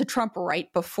awarded to Trump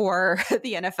right before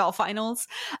the NFL finals,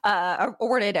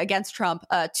 awarded against Trump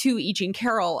to E. Jean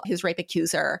Carroll, his rape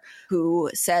accuser, who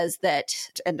says that,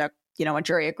 and a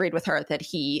jury agreed with her, that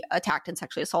he attacked and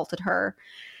sexually assaulted her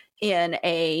in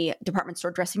a department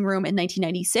store dressing room in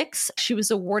 1996. She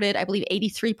was awarded, I believe,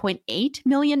 $83.8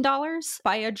 million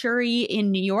by a jury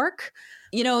in New York.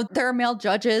 There are male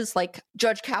judges like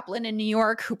Judge Kaplan in New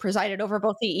York who presided over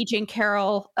both the E. Jean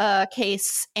Carroll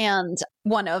case and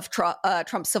one of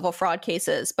Trump's civil fraud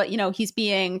cases. But, he's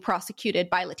being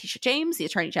prosecuted by Letitia James, the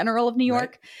Attorney General of New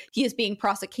York. Right. He is being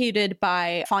prosecuted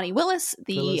by Fani Willis,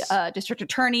 the district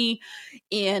attorney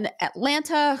in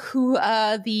Atlanta, who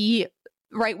the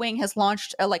right wing has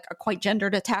launched a quite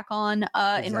gendered attack on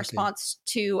in response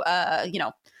to,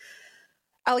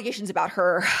 allegations about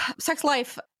her sex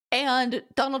life. And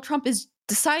Donald Trump is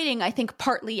deciding, I think,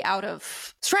 partly out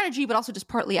of strategy, but also just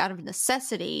partly out of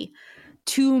necessity,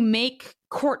 to make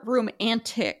courtroom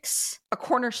antics a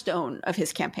cornerstone of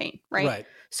his campaign, right?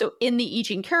 So in the E.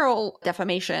 Jean Carroll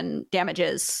defamation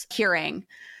damages hearing,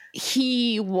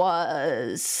 he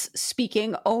was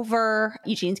speaking over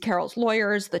E. Jean Carroll's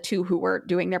lawyers. The two who were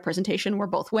doing their presentation were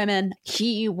both women.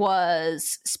 He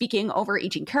was speaking over E.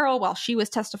 Jean Carroll while she was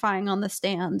testifying on the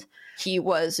stand. He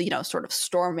was, sort of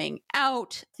storming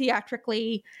out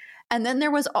theatrically. And then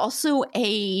there was also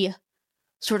a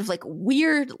sort of like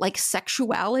weird like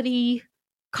sexuality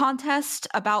contest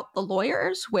about the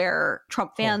lawyers where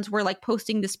Trump fans were like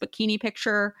posting this bikini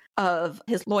picture of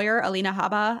his lawyer, Alina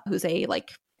Habba, who's a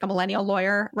millennial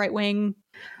lawyer, right-wing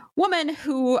woman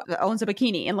who owns a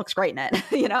bikini and looks great in it,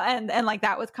 and like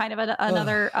that was kind of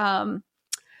another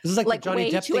this is like the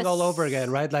Johnny Depp thing all over again,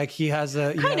 right? Like he has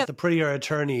the prettier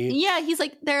attorney. Yeah, he's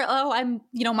like I'm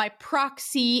my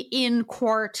proxy in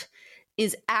court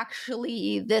is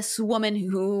actually this woman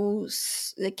who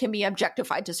can be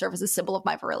objectified to serve as a symbol of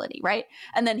my virility, right?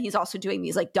 And then he's also doing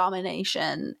these like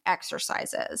domination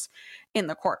exercises in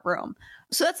the courtroom.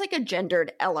 So that's like a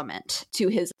gendered element to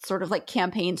his sort of like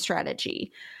campaign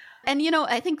strategy. And,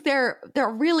 I think they're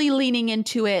really leaning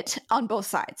into it on both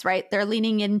sides, right? They're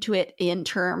leaning into it in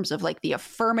terms of like the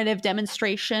affirmative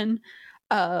demonstration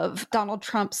of Donald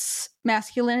Trump's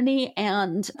masculinity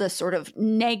and the sort of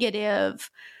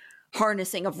negative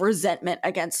harnessing of resentment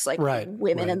against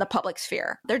women in the public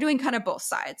sphere. They're doing kind of both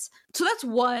sides. So that's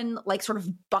one like sort of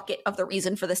bucket of the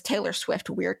reason for this Taylor Swift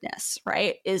weirdness,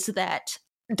 right? Is that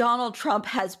Donald Trump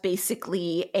has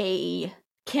basically a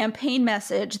campaign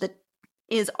message that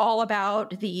is all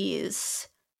about these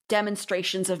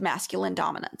demonstrations of masculine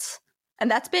dominance.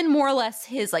 And that's been more or less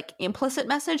his like implicit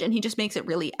message, and he just makes it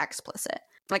really explicit.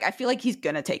 Like, I feel like he's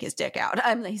going to take his dick out.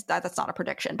 I mean, that's not a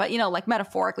prediction, but, like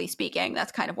metaphorically speaking,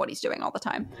 that's kind of what he's doing all the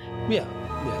time. Yeah.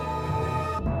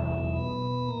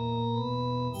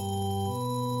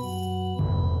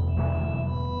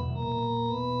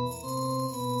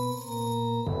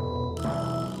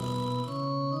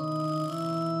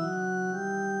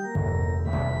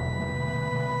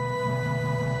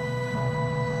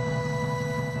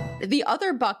 The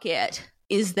other bucket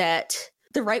is that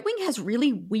the right wing has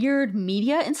really weird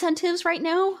media incentives right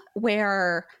now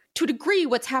where, to a degree,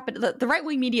 what's happened, the right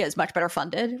wing media is much better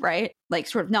funded, right? Like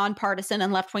sort of nonpartisan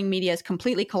and left wing media is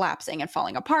completely collapsing and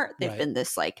falling apart. They've been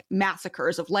this like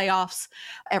massacres of layoffs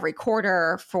every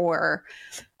quarter for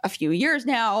a few years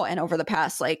now, and over the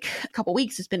past like couple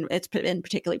weeks it's been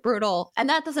particularly brutal. And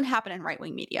that doesn't happen in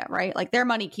right-wing media, right? Like their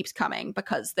money keeps coming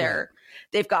because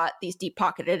they've got these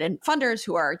deep-pocketed and funders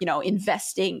who are,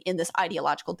 investing in this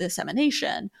ideological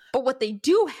dissemination. But what they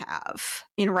do have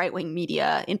in right-wing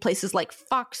media, in places like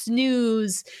Fox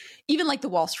News, even like the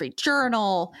Wall Street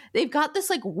Journal, they've got this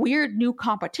like weird new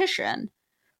competition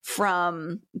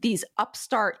from these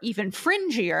upstart, even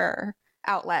fringier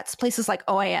outlets, places like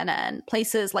OANN,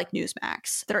 places like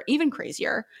Newsmax that are even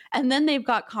crazier. And then they've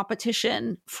got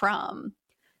competition from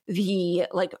the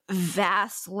like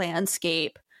vast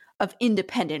landscape of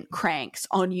independent cranks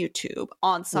on YouTube,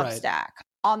 on Substack,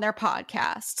 on their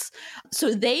podcasts.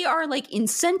 So they are like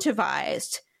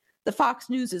incentivized, the Fox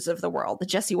Newses of the world, the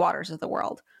Jesse Waters of the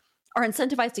world, are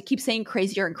incentivized to keep saying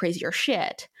crazier and crazier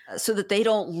shit so that they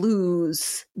don't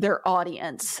lose their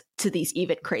audience to these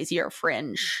even crazier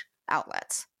fringe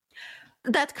outlets.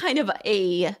 That's kind of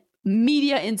a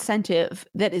media incentive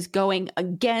that is going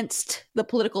against the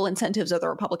political incentives of the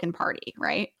Republican Party,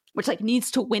 right? Which like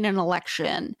needs to win an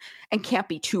election and can't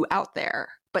be too out there.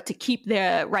 But to keep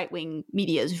the right-wing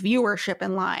media's viewership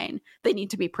in line, they need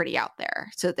to be pretty out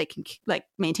there so that they can like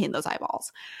maintain those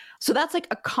eyeballs. So that's like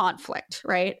a conflict,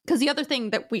 right? Because the other thing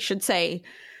that we should say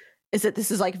is that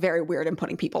this is like very weird and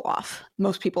putting people off.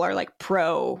 Most people are like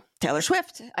pro Taylor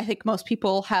Swift. I think most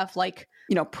people have like,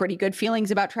 pretty good feelings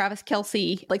about Travis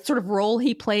Kelce, like sort of role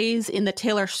he plays in the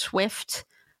Taylor Swift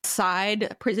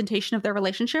side presentation of their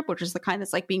relationship, which is the kind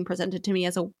that's like being presented to me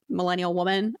as a millennial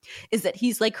woman, is that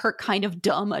he's like her kind of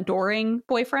dumb, adoring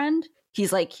boyfriend.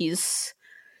 He's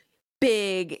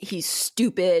big, he's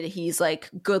stupid, he's like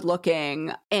good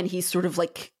looking, and he's sort of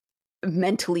like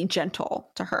mentally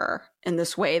gentle to her in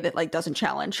this way that like doesn't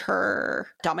challenge her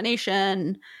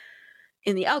domination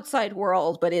in the outside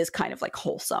world, but is kind of like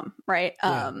wholesome, right?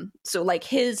 Yeah. So like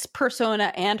his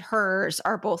persona and hers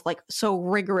are both like so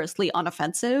rigorously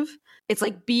unoffensive. It's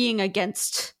like being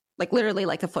against like literally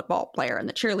like the football player and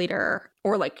the cheerleader,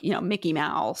 or like, Mickey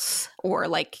Mouse, or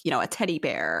like, a teddy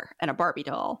bear and a Barbie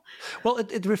doll. Well,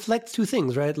 it reflects two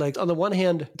things, right? Like on the one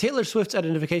hand, Taylor Swift's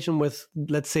identification with,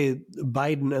 let's say,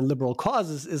 Biden and liberal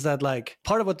causes is that like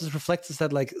part of what this reflects is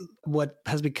that like what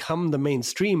has become the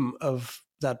mainstream of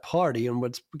that party and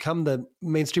what's become the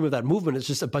mainstream of that movement is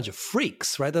just a bunch of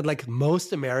freaks, right? That like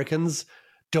most Americans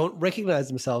don't recognize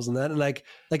themselves in that. And like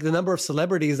the number of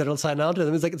celebrities that'll sign on to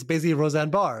them is like, it's basically Roseanne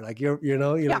Barr. Like you're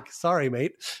like, sorry,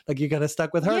 mate. Like you got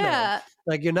stuck with her now.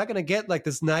 Like you're not going to get like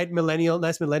this nice millennial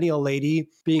lady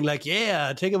being like,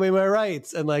 yeah, take away my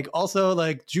rights. And like, also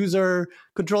like Jews are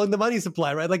controlling the money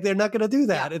supply, right? Like they're not going to do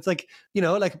that. Yeah. It's like,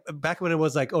 like back when it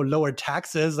was like, oh, lower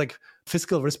taxes, like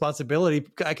fiscal responsibility.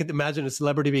 I could imagine a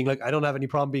celebrity being like, I don't have any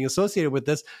problem being associated with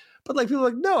this. But like people are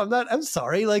like, no, I'm not. I'm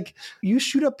sorry. Like you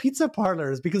shoot up pizza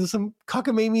parlors because of some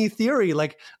cockamamie theory.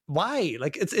 Like why?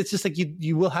 Like it's just like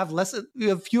you will have you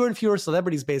have fewer and fewer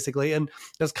celebrities basically, and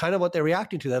that's kind of what they're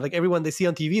reacting to. That like everyone they see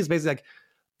on TV is basically like,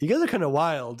 you guys are kind of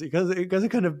wild. You guys are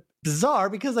kind of bizarre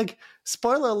because like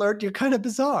spoiler alert, you're kind of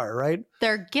bizarre, right?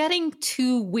 They're getting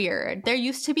too weird. There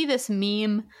used to be this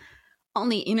meme on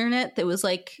the internet that was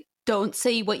like, don't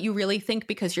say what you really think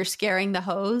because you're scaring the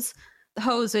hoes. The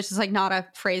hose, which is like not a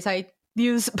phrase I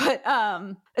use, but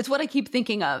it's what I keep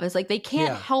thinking of is like they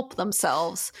can't help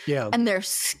themselves. Yeah. And they're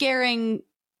scaring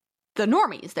the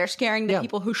normies. They're scaring the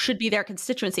people who should be their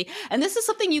constituency. And this is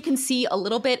something you can see a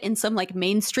little bit in some like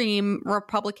mainstream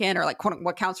Republican or like quote,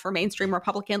 what counts for mainstream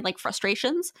Republican like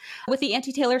frustrations with the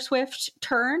anti-Taylor Swift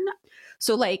turn.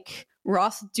 So like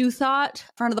Ross Douthat,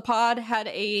 friend of the pod, had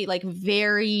a like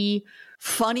very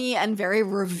funny and very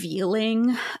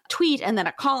revealing tweet and then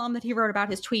a column that he wrote about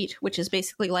his tweet, which is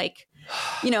basically like,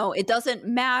 it doesn't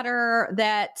matter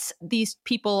that these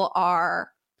people are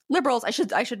liberals. I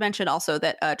should mention also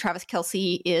that Travis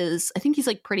Kelce is, I think he's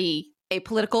like pretty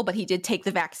apolitical, but he did take the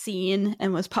vaccine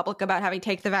and was public about having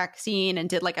taken the vaccine and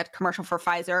did like a commercial for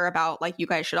Pfizer about like, you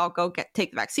guys should all go take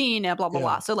the vaccine and blah, blah,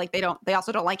 blah. So like they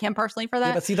also don't like him personally for that.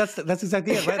 Yeah, but see, that's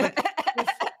exactly it, right? Like,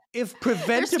 if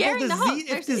preventable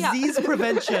disease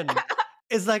prevention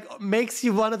is like makes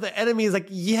you one of the enemies, like,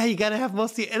 yeah, you gotta have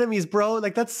most of the enemies, bro.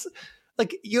 Like that's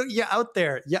like you're out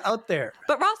there.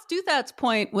 But Ross Douthat's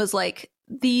point was like,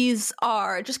 these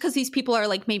are just because these people are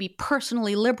like maybe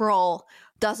personally liberal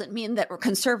doesn't mean that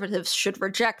conservatives should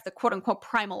reject the quote unquote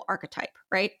primal archetype,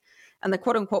 right? And the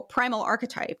quote unquote primal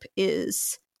archetype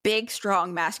is big,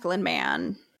 strong, masculine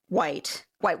man, white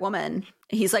woman.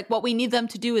 He's like, what we need them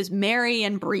to do is marry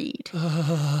and breed.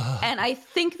 And I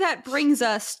think that brings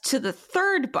us to the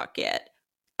third bucket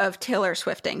of Taylor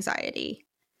Swift anxiety,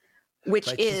 which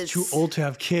like is she's too old to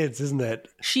have kids, isn't it?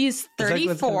 She's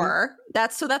 34.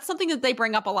 That's something that they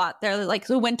bring up a lot. They're like,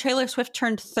 so when Taylor Swift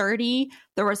turned 30,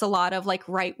 there was a lot of like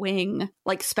right-wing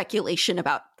like speculation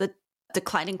about the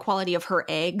declining quality of her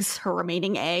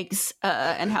remaining eggs,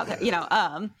 and how that,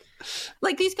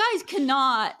 like these guys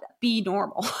cannot be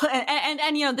normal.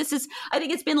 and this is, I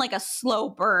think it's been like a slow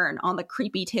burn on the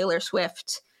creepy Taylor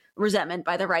Swift resentment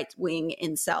by the right-wing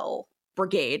incel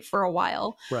brigade for a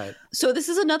while. Right. So this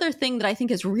is another thing that I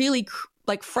think is really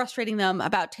like frustrating them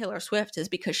about Taylor Swift is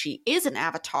because she is an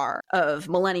avatar of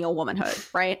millennial womanhood,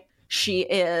 right? She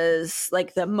is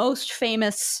like the most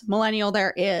famous millennial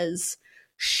there is.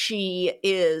 She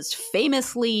is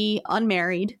famously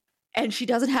unmarried and she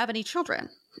doesn't have any children.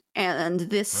 And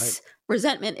this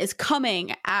resentment is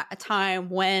coming at a time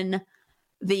when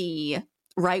the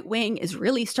right wing is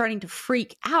really starting to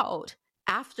freak out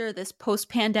after this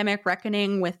post-pandemic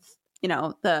reckoning with,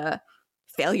 the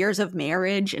failures of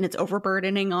marriage and its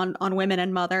overburdening on women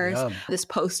and mothers. Yeah. This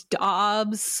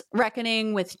post-Dobbs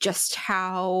reckoning with just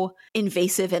how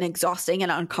invasive and exhausting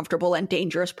and uncomfortable and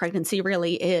dangerous pregnancy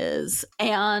really is.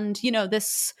 And,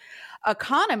 this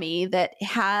economy that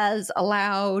has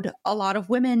allowed a lot of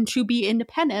women to be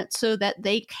independent so that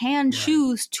they can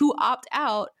choose to opt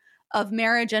out of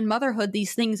marriage and motherhood,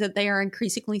 these things that they are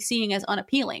increasingly seeing as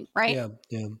unappealing, right?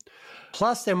 Yeah.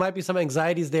 Plus, there might be some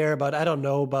anxieties there about, I don't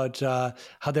know, about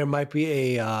how there might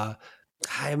be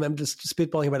I'm just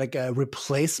spitballing about like a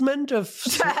replacement of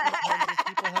people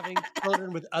having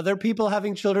children with other people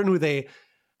having children who they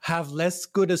have less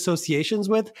good associations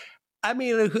with. I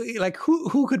mean, like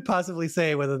who could possibly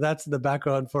say whether that's in the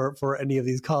background for any of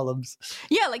these columns?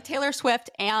 Yeah, like Taylor Swift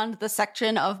and the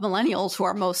section of millennials who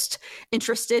are most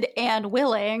interested and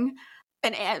willing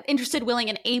and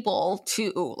able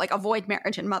to like avoid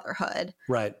marriage and motherhood.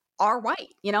 Right. Are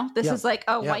white, this is like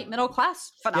a white middle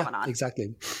class phenomenon. Yeah,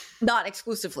 exactly. Not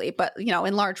exclusively, but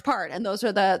in large part. And those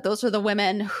are the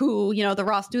women who, the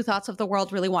Ross Douthats of the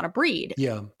world really want to breed.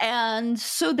 Yeah. And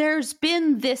so there's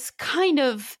been this kind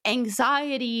of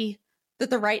anxiety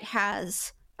that the right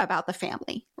has about the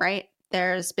family, right?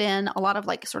 There's been a lot of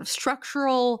like sort of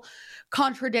structural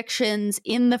contradictions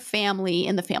in the family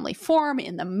form,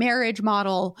 in the marriage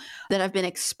model that have been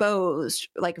exposed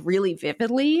like really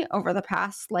vividly over the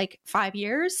past like 5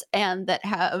 years, and that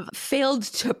have failed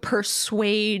to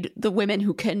persuade the women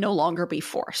who can no longer be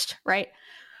forced, right?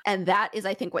 And that is,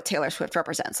 I think, what Taylor Swift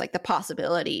represents, like the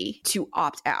possibility to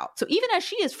opt out. So even as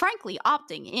she is frankly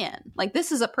opting in, like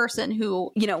this is a person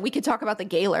who, you know, we could talk about the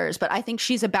Gaylors, but I think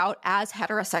she's about as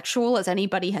heterosexual as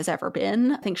anybody has ever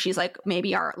been. I think she's like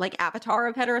maybe our like avatar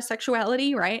of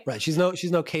heterosexuality, right? Right. She's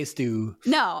no case to.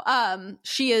 No,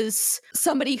 she is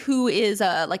somebody who is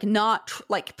like not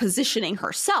like positioning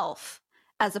herself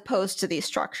as opposed to these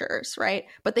structures, right?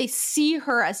 But they see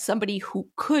her as somebody who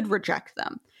could reject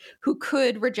them, who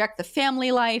could reject the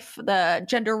family life, the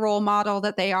gender role model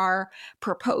that they are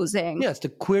proposing. Yeah, it's the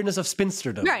queerness of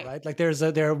spinsterdom, right? Like there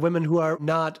are women who are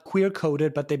not queer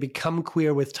coded, but they become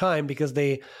queer with time because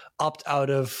they opt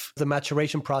out of the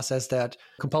maturation process that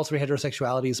compulsory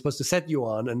heterosexuality is supposed to set you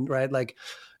on. And right, like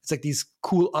it's like these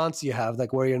cool aunts you have,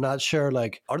 like where you're not sure,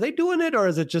 like, are they doing it? Or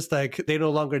is it just like they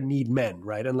no longer need men,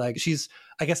 right? And like she's,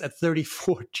 I guess at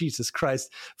 34, Jesus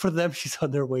Christ, for them, she's on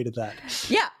their way to that.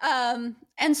 Yeah.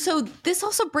 And so this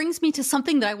also brings me to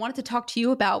something that I wanted to talk to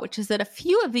you about, which is that a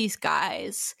few of these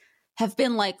guys have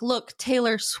been like, look,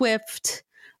 Taylor Swift,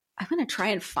 I'm going to try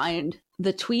and find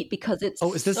the tweet because it's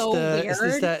weird. Is this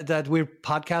that weird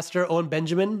podcaster, Owen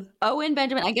Benjamin? Owen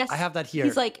Benjamin, I guess. I have that here.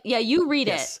 He's like, yeah, you read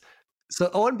it. So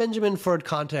Owen Benjamin, for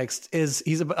context,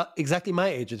 he's about exactly my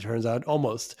age, it turns out,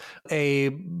 almost. A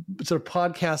sort of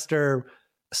podcaster,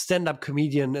 stand-up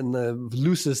comedian in the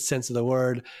loosest sense of the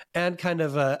word, and kind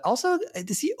of also,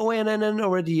 is he ONNN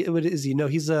already? What is he? No,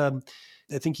 he's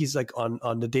I think he's like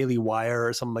on the Daily Wire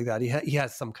or something like that. He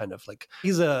has some kind of like,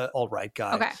 he's a alt-right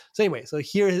guy. Okay. So anyway, so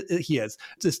here he is.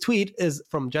 This tweet is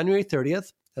from January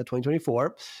 30th,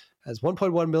 2024, has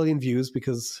 1.1 million views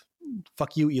because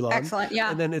fuck you, Elon. Excellent,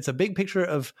 yeah. And then it's a big picture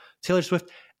of Taylor Swift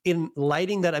in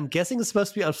lighting that I'm guessing is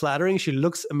supposed to be unflattering. She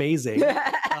looks amazing.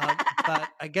 But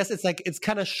I guess it's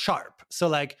kind of sharp. So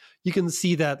like you can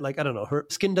see that, like, I don't know, her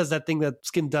skin does that thing that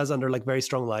skin does under like very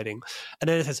strong lighting. And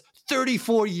then it says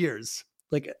 34 years.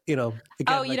 Like, you know.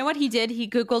 Again, you know what he did? He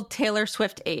Googled Taylor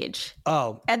Swift age.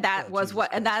 Oh. And that was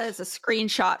what, and that is a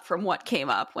screenshot from what came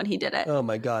up when he did it. Oh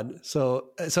my God.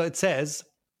 So it says,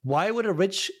 why would a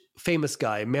rich famous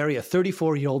guy marry a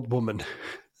 34-year-old woman?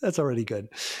 That's already good.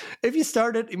 If you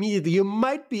started immediately, you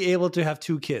might be able to have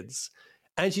 2 kids.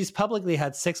 And she's publicly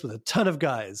had sex with a ton of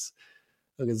guys.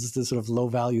 Okay, this is this sort of low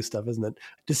value stuff, isn't it?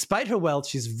 Despite her wealth,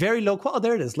 she's very low quality.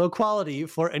 There it is, low quality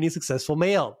for any successful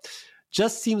male.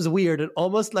 Just seems weird and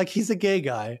almost like he's a gay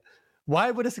guy.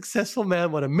 Why would a successful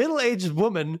man want a middle-aged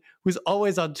woman who's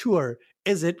always on tour?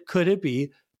 Could it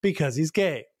be because he's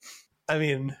gay? I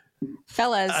mean,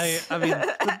 fellas. I mean,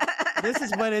 this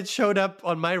is when it showed up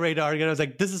on my radar and I was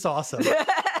like, this is awesome.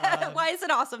 Why is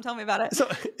it awesome? Tell me about it. So,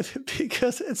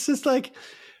 because it's just like,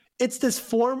 it's this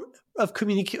form of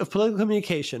political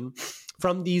communication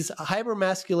from these hyper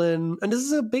masculine, and this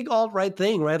is a big alt-right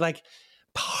thing, right? Like,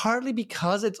 partly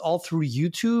because it's all through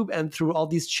YouTube and through all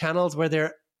these channels where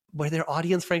their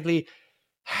audience, frankly,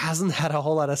 hasn't had a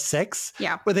whole lot of sex.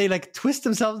 Yeah. Where they like twist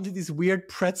themselves into these weird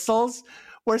pretzels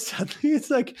where suddenly it's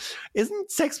like,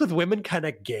 isn't sex with women kind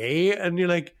of gay? And you're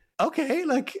like, okay,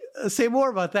 like say more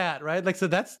about that, right? Like, so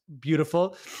that's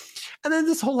beautiful. And then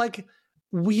this whole like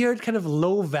weird kind of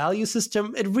low value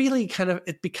system, it really kind of,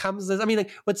 it becomes this. I mean,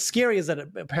 like, what's scary is that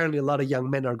apparently a lot of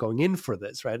young men are going in for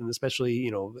this, right? And especially,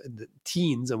 you know, the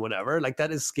teens and whatever, like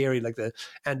that is scary, like the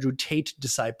Andrew Tate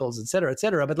disciples, et cetera, et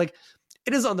cetera. But like,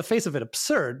 it is on the face of it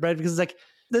absurd, right? Because it's like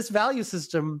this value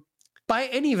system, by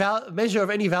any measure of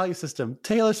any value system,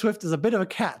 Taylor Swift is a bit of a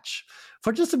catch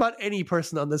for just about any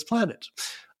person on this planet.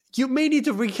 You may need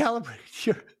to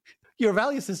recalibrate your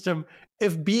value system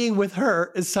if being with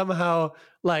her is somehow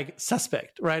like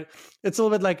suspect, right? It's a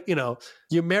little bit like, you know,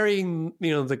 you're marrying,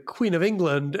 you know, the Queen of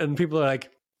England and people are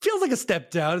like, feels like a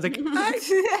step down. It's like,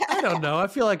 I don't know. I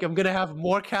feel like I'm going to have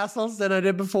more castles than I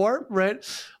did before, right?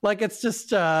 Like, it's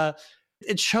just,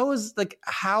 it shows like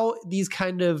how these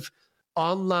kind of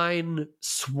online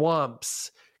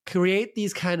swamps create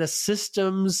these kind of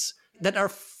systems that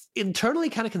are internally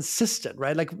kind of consistent,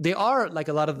 right? Like they are like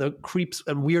a lot of the creeps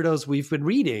and weirdos we've been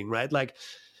reading, right? Like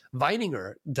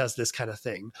Weininger does this kind of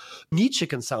thing. Nietzsche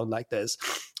can sound like this.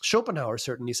 Schopenhauer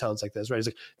certainly sounds like this, right? He's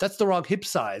like, that's the wrong hip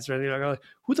size, right? You're like,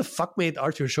 who the fuck made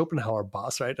Arthur Schopenhauer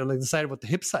boss, right? And like decided what the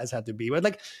hip size had to be, right?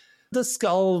 Like the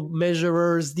skull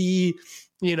measurers, the,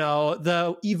 you know,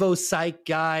 the Evo Psych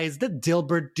guys, the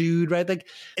Dilbert dude, right? Like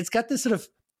it's got this sort of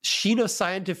sheen of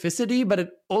scientificity, but it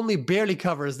only barely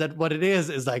covers that what it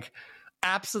is like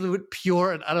absolute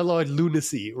pure and unalloyed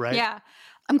lunacy, right? Yeah.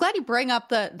 I'm glad you bring up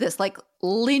this like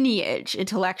lineage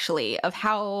intellectually of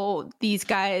how these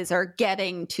guys are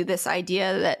getting to this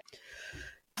idea that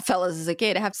fellas, is it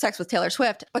gay to have sex with Taylor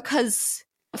Swift? Because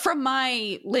from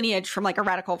my lineage, from like a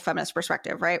radical feminist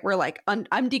perspective, right, we're like,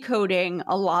 I'm decoding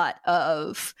a lot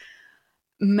of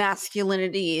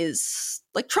masculinities,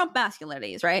 like Trump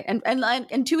masculinities, right?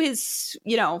 And to his,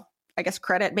 you know, I guess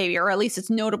credit maybe, or at least it's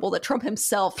notable that Trump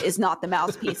himself is not the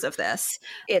mouthpiece of this.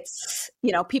 It's,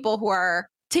 you know, people who are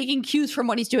taking cues from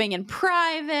what he's doing in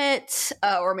private,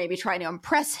 or maybe trying to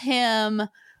impress him.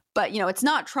 But, you know, it's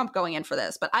not Trump going in for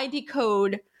this. But I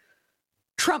decode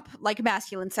Trump like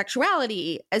masculine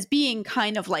sexuality as being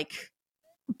kind of like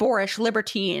boorish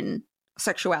libertine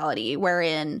sexuality,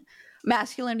 wherein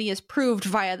masculinity is proved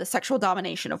via the sexual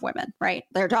domination of women, right?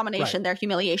 Their domination, right, their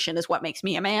humiliation is what makes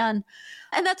me a man.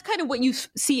 And that's kind of what you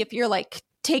see if you're like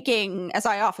taking, as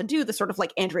I often do, the sort of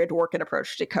like Andrea Dworkin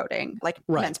approach to decoding like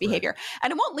men's behavior. And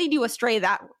it won't lead you astray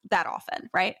that often,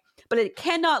 right? But it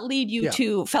cannot lead you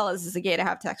to fellas, is it gay to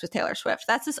have sex with Taylor Swift?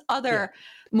 That's this other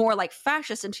more like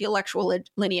fascist intellectual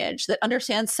lineage that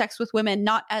understands sex with women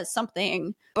not as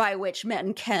something by which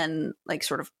men can like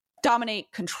sort of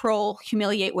dominate, control,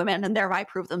 humiliate women, and thereby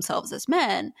prove themselves as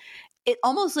men. It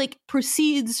almost like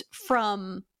proceeds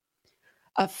from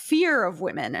a fear of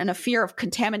women and a fear of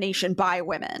contamination by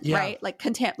women, right? Like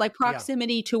like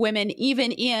proximity to women,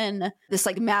 even in this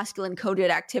like masculine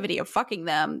coded activity of fucking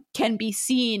them, can be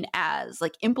seen as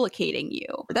like implicating you.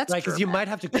 That's right, because you might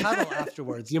have to cuddle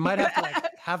afterwards. You might have to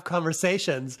like have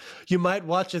conversations. You might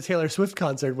watch a Taylor Swift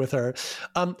concert with her.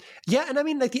 And I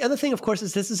mean, like the other thing, of course,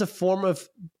 is this is a form of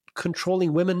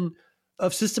controlling women,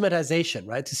 of systematization,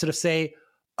 right? To sort of say,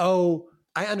 oh,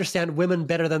 I understand women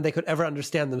better than they could ever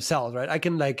understand themselves, right? I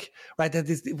can like, right, that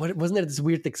this, wasn't there this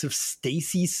weird like sort of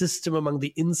Stacy system among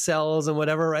the incels and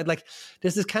whatever, right? Like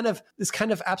there's this kind of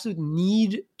absolute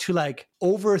need to like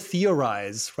over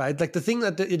theorize, right? Like the thing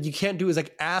that you can't do is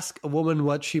like ask a woman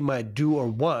what she might do or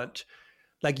want.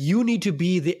 Like you need to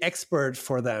be the expert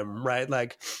for them, right?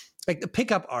 Like the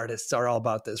pickup artists are all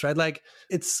about this, right? Like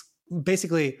it's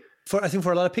basically, I think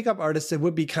for a lot of pickup artists, it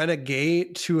would be kind of gay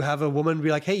to have a woman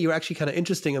be like, hey, you're actually kind of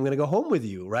interesting. I'm going to go home with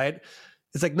you, right?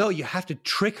 It's like, no, you have to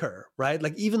trick her, right?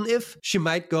 Like even if she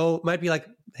might be like,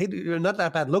 hey, you're not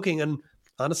that bad looking. And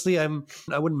honestly, I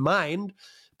wouldn't mind.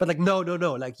 But like, no.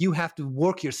 Like you have to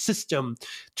work your system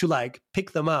to like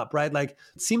pick them up, right? Like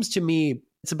it seems to me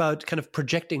it's about kind of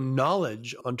projecting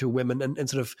knowledge onto women and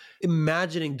sort of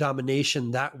imagining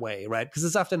domination that way, right? Because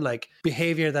it's often like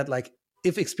behavior that like,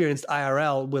 if experienced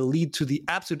IRL, will lead to the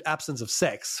absolute absence of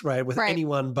sex, right? With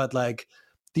anyone but like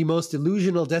the most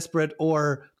delusional, desperate,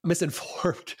 or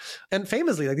misinformed. And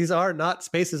famously, like these are not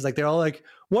spaces, like they're all like,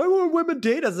 why won't women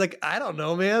date us? Like, I don't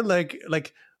know, man. Like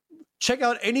check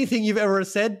out anything you've ever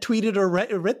said, tweeted, or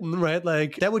written, right?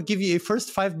 Like that would give you a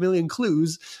first 5 million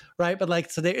clues, right? But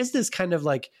like, so there is this kind of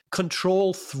like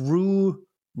control through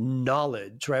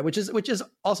knowledge, right? Which is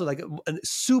also like a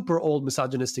super old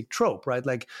misogynistic trope, right?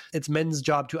 Like it's men's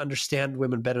job to understand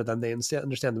women better than they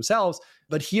understand themselves.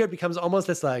 But here it becomes almost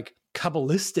this like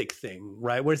Kabbalistic thing,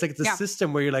 right? Where it's like it's a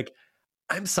system where you're like,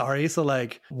 I'm sorry, so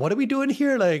like, what are we doing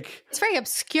here? Like it's very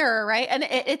obscure, right? And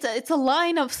it's a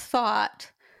line of thought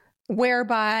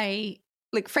whereby,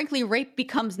 like, frankly, rape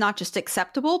becomes not just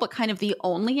acceptable, but kind of the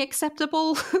only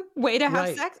acceptable way to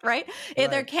have sex, right?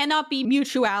 There cannot be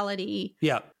mutuality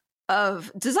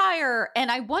of desire.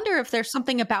 And I wonder if there's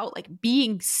something about like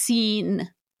being seen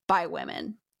by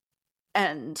women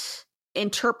and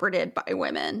interpreted by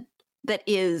women that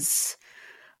is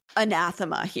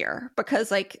anathema here.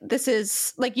 Because like this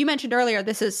is, like you mentioned earlier,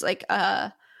 this is like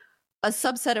a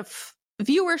subset of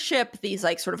viewership, these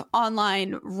like sort of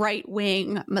online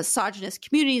right-wing misogynist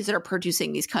communities that are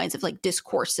producing these kinds of like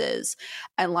discourses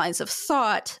and lines of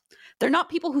thought. They're not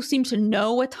people who seem to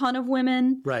know a ton of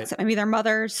women, right? So maybe they're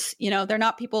mothers, you know, they're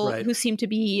not people who seem to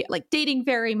be like dating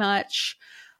very much.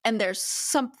 And there's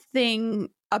something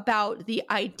about the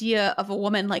idea of a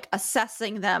woman like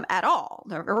assessing them at all,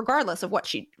 regardless of what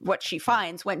she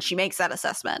finds when she makes that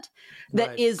assessment.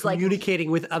 That is communicating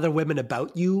like with other women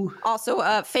about you. Also,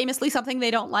 famously something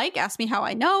they don't like. Ask me how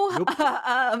I know.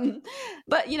 Nope.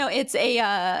 But you know, it's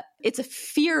a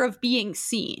fear of being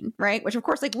seen, right? Which of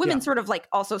course, like women sort of like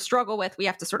also struggle with. We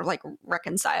have to sort of like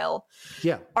reconcile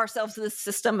ourselves to this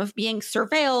system of being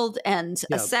surveilled and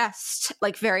assessed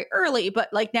like very early.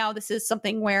 But like now, this is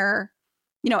something where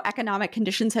economic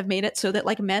conditions have made it so that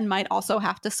like men might also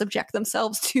have to subject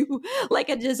themselves to like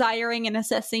a desiring and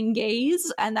assessing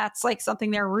gaze. And that's like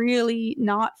something they're really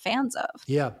not fans of.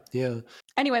 Yeah. Yeah.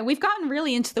 Anyway, we've gotten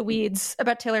really into the weeds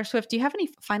about Taylor Swift. Do you have any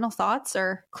final thoughts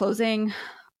or closing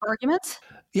arguments?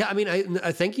 Yeah, I mean,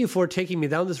 I thank you for taking me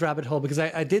down this rabbit hole, because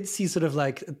I did see sort of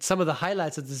like some of the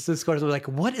highlights of this discourse. And like,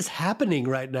 what is happening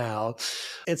right now?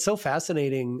 It's so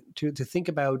fascinating to think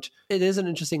about. It is an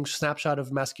interesting snapshot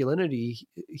of masculinity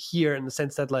here, in the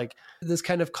sense that like this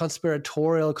kind of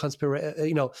conspiratorial,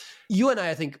 you and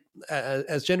I think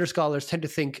as gender scholars tend to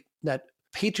think that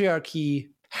patriarchy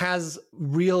has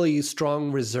really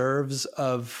strong reserves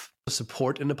of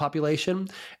support in the population.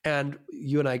 And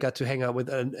you and I got to hang out with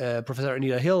Professor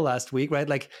Anita Hill last week, right?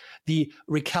 Like the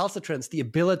recalcitrance, the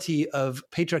ability of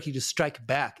patriarchy to strike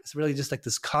back is really just like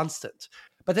this constant.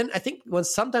 But then I think one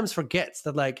sometimes forgets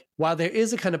that like, while there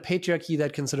is a kind of patriarchy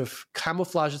that can sort of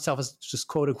camouflage itself as just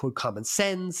quote unquote common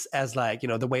sense, as like,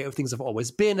 the way of things have always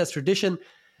been, as tradition,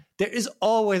 there is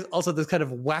always also this kind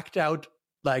of whacked out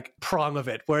like prong of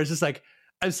it, where it's just like,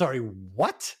 I'm sorry,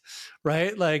 what?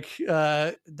 Right? Like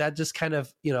that just kind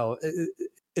of,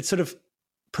 it's sort of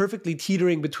perfectly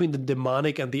teetering between the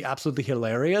demonic and the absolutely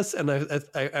hilarious. And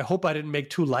I hope I didn't make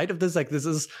too light of this. Like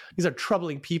these are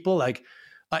troubling people. Like,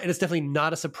 and it's definitely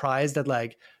not a surprise that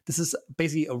like this is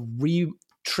basically a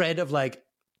retread of like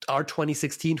our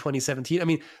 2016, 2017. I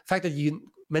mean, the fact that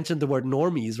you mentioned the word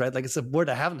normies, right? Like it's a word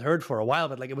I haven't heard for a while,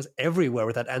 but like it was everywhere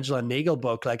with that Angela Nagel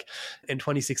book, like in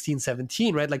 2016,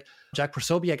 17, right? Like Jack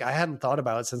Prosobiec, I hadn't thought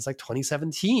about since like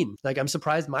 2017. Like I'm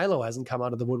surprised Milo hasn't come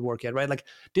out of the woodwork yet, right? Like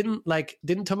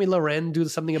didn't Tommy Loren do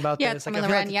something about that? It's Tommy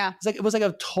Loren, yeah. It's like, it was like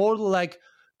a total like,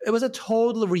 it was a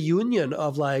total reunion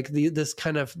of like this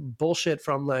kind of bullshit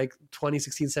from like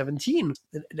 2016, 17.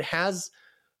 It has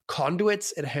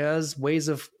conduits, it has ways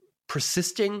of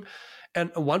persisting. And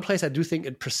one place I do think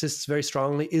it persists very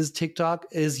strongly is TikTok,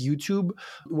 is YouTube.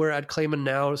 We're at Clayman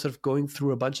now sort of going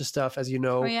through a bunch of stuff, as you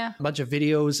know, a bunch of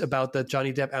videos about the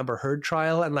Johnny Depp Amber Heard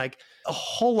trial. And like a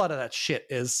whole lot of that shit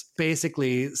is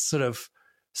basically sort of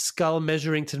skull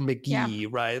Measurington McGee,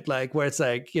 right? Like where it's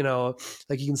like,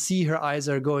 like you can see her eyes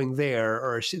are going there,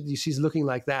 or she's looking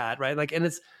like that, right? Like, and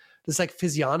it's this like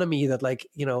physiognomy that like,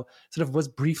 sort of was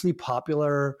briefly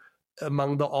popular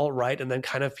among the alt-right, and then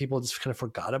kind of people just kind of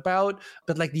forgot about.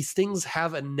 But like these things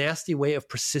have a nasty way of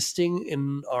persisting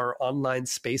in our online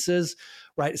spaces,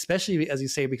 right? Especially, as you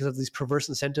say, because of these perverse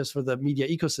incentives for the media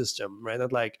ecosystem, right?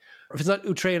 That like, if it's not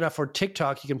outre enough for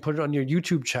TikTok, you can put it on your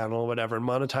YouTube channel or whatever and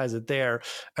monetize it there.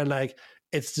 And like,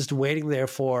 it's just waiting there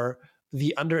for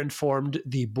the underinformed,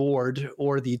 the bored,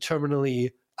 or the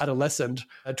terminally adolescent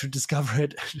to discover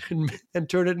it and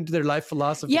turn it into their life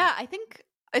philosophy. Yeah, I think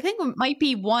it might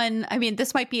be one, I mean,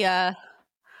 this might be a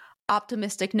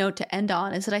optimistic note to end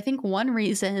on, is that I think one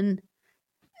reason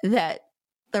that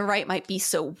the right might be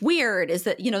so weird is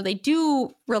that, they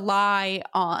do rely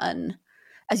on,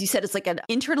 as you said, it's like an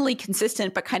internally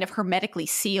consistent but kind of hermetically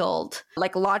sealed,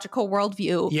 like logical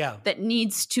worldview that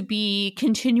needs to be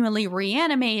continually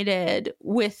reanimated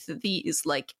with these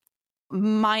like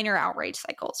minor outrage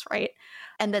cycles, right?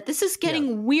 And that this is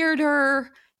getting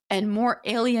weirder and more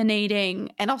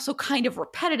alienating and also kind of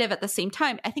repetitive at the same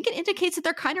time. I think it indicates that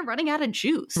they're kind of running out of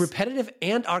juice. Repetitive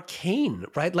and arcane,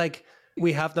 right? Like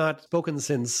we have not spoken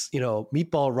since,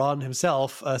 Meatball Ron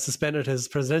himself suspended his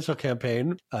presidential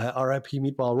campaign, RIP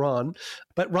Meatball Ron.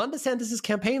 But Ron DeSantis'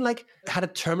 campaign like had a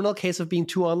terminal case of being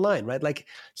too online, right? Like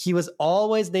he was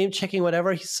always name checking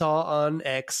whatever he saw on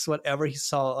X, whatever he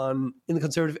saw in the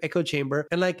conservative echo chamber.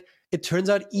 And like, it turns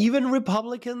out even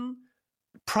Republican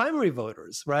primary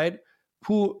voters, right,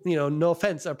 who, no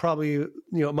offense, are probably,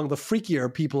 among the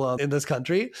freakier people in this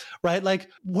country, right? Like,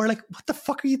 we're like, what the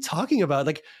fuck are you talking about?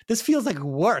 Like, this feels like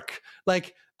work.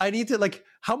 Like, I need to, like,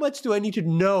 how much do I need to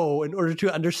know in order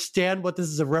to understand what this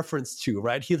is a reference to,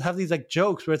 right? He'd have these, like,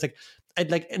 jokes where it's like,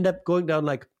 I'd, like, end up going down,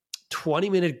 like,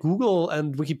 20-minute Google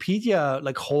and Wikipedia,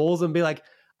 like, holes and be like,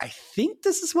 I think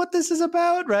this is what this is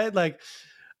about, right? Like,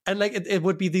 and like it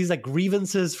would be these like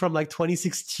grievances from like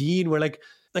 2016 where like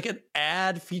an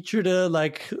ad featured a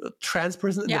like trans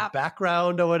person in the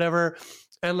background or whatever.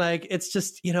 And like, it's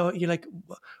just, you're like,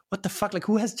 what the fuck? Like,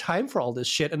 who has time for all this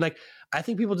shit? And like, I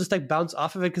think people just like bounce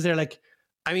off of it because they're like,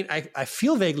 I mean, I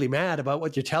feel vaguely mad about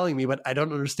what you're telling me, but I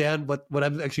don't understand what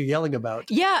I'm actually yelling about.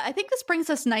 Yeah, I think this brings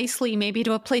us nicely maybe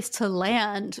to a place to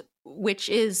land, which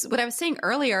is what I was saying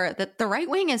earlier, that the right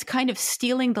wing is kind of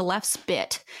stealing the left's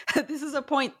bit. This is a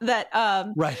point that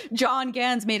John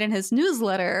Gans made in his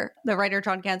newsletter. The writer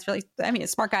John Gans, really, a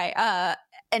smart guy.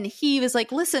 And he was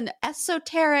like, listen,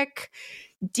 esoteric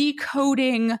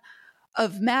decoding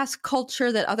of mass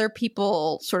culture that other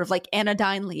people sort of like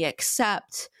anodyne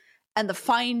accept, and the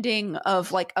finding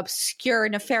of like obscure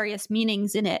nefarious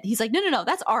meanings in it. He's like, no,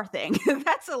 that's our thing.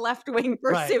 That's a left-wing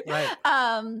pursuit. Right.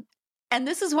 And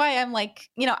this is why I'm like,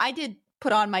 I did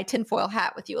put on my tinfoil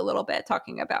hat with you a little bit,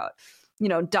 talking about,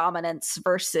 dominance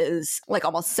versus like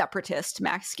almost separatist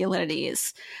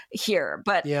masculinities here.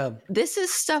 But this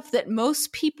is stuff that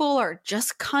most people are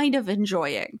just kind of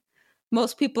enjoying.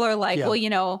 Most people are like,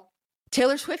 well,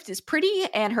 Taylor Swift is pretty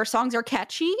and her songs are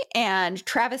catchy, and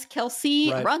Travis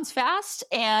Kelce runs fast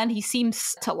and he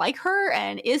seems to like her,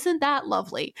 and isn't that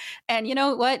lovely? And you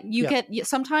know what?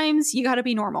 Sometimes you got to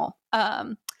be normal.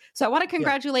 So I want to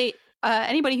congratulate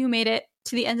anybody who made it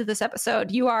to the end of this episode.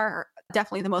 You are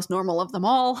definitely the most normal of them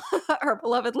all, our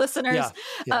beloved listeners.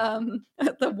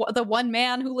 The one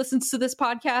man who listens to this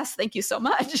podcast. Thank you so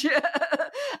much.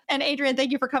 And Adrian,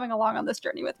 thank you for coming along on this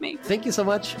journey with me. Thank you so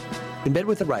much. In Bed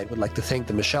with the Right would like to thank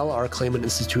the Michelle R. Clayman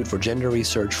Institute for Gender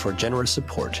Research for generous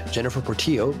support, Jennifer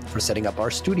Portillo for setting up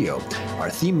our studio. Our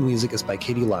theme music is by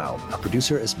Katie Lau. Our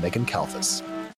producer is Megan Kalfas.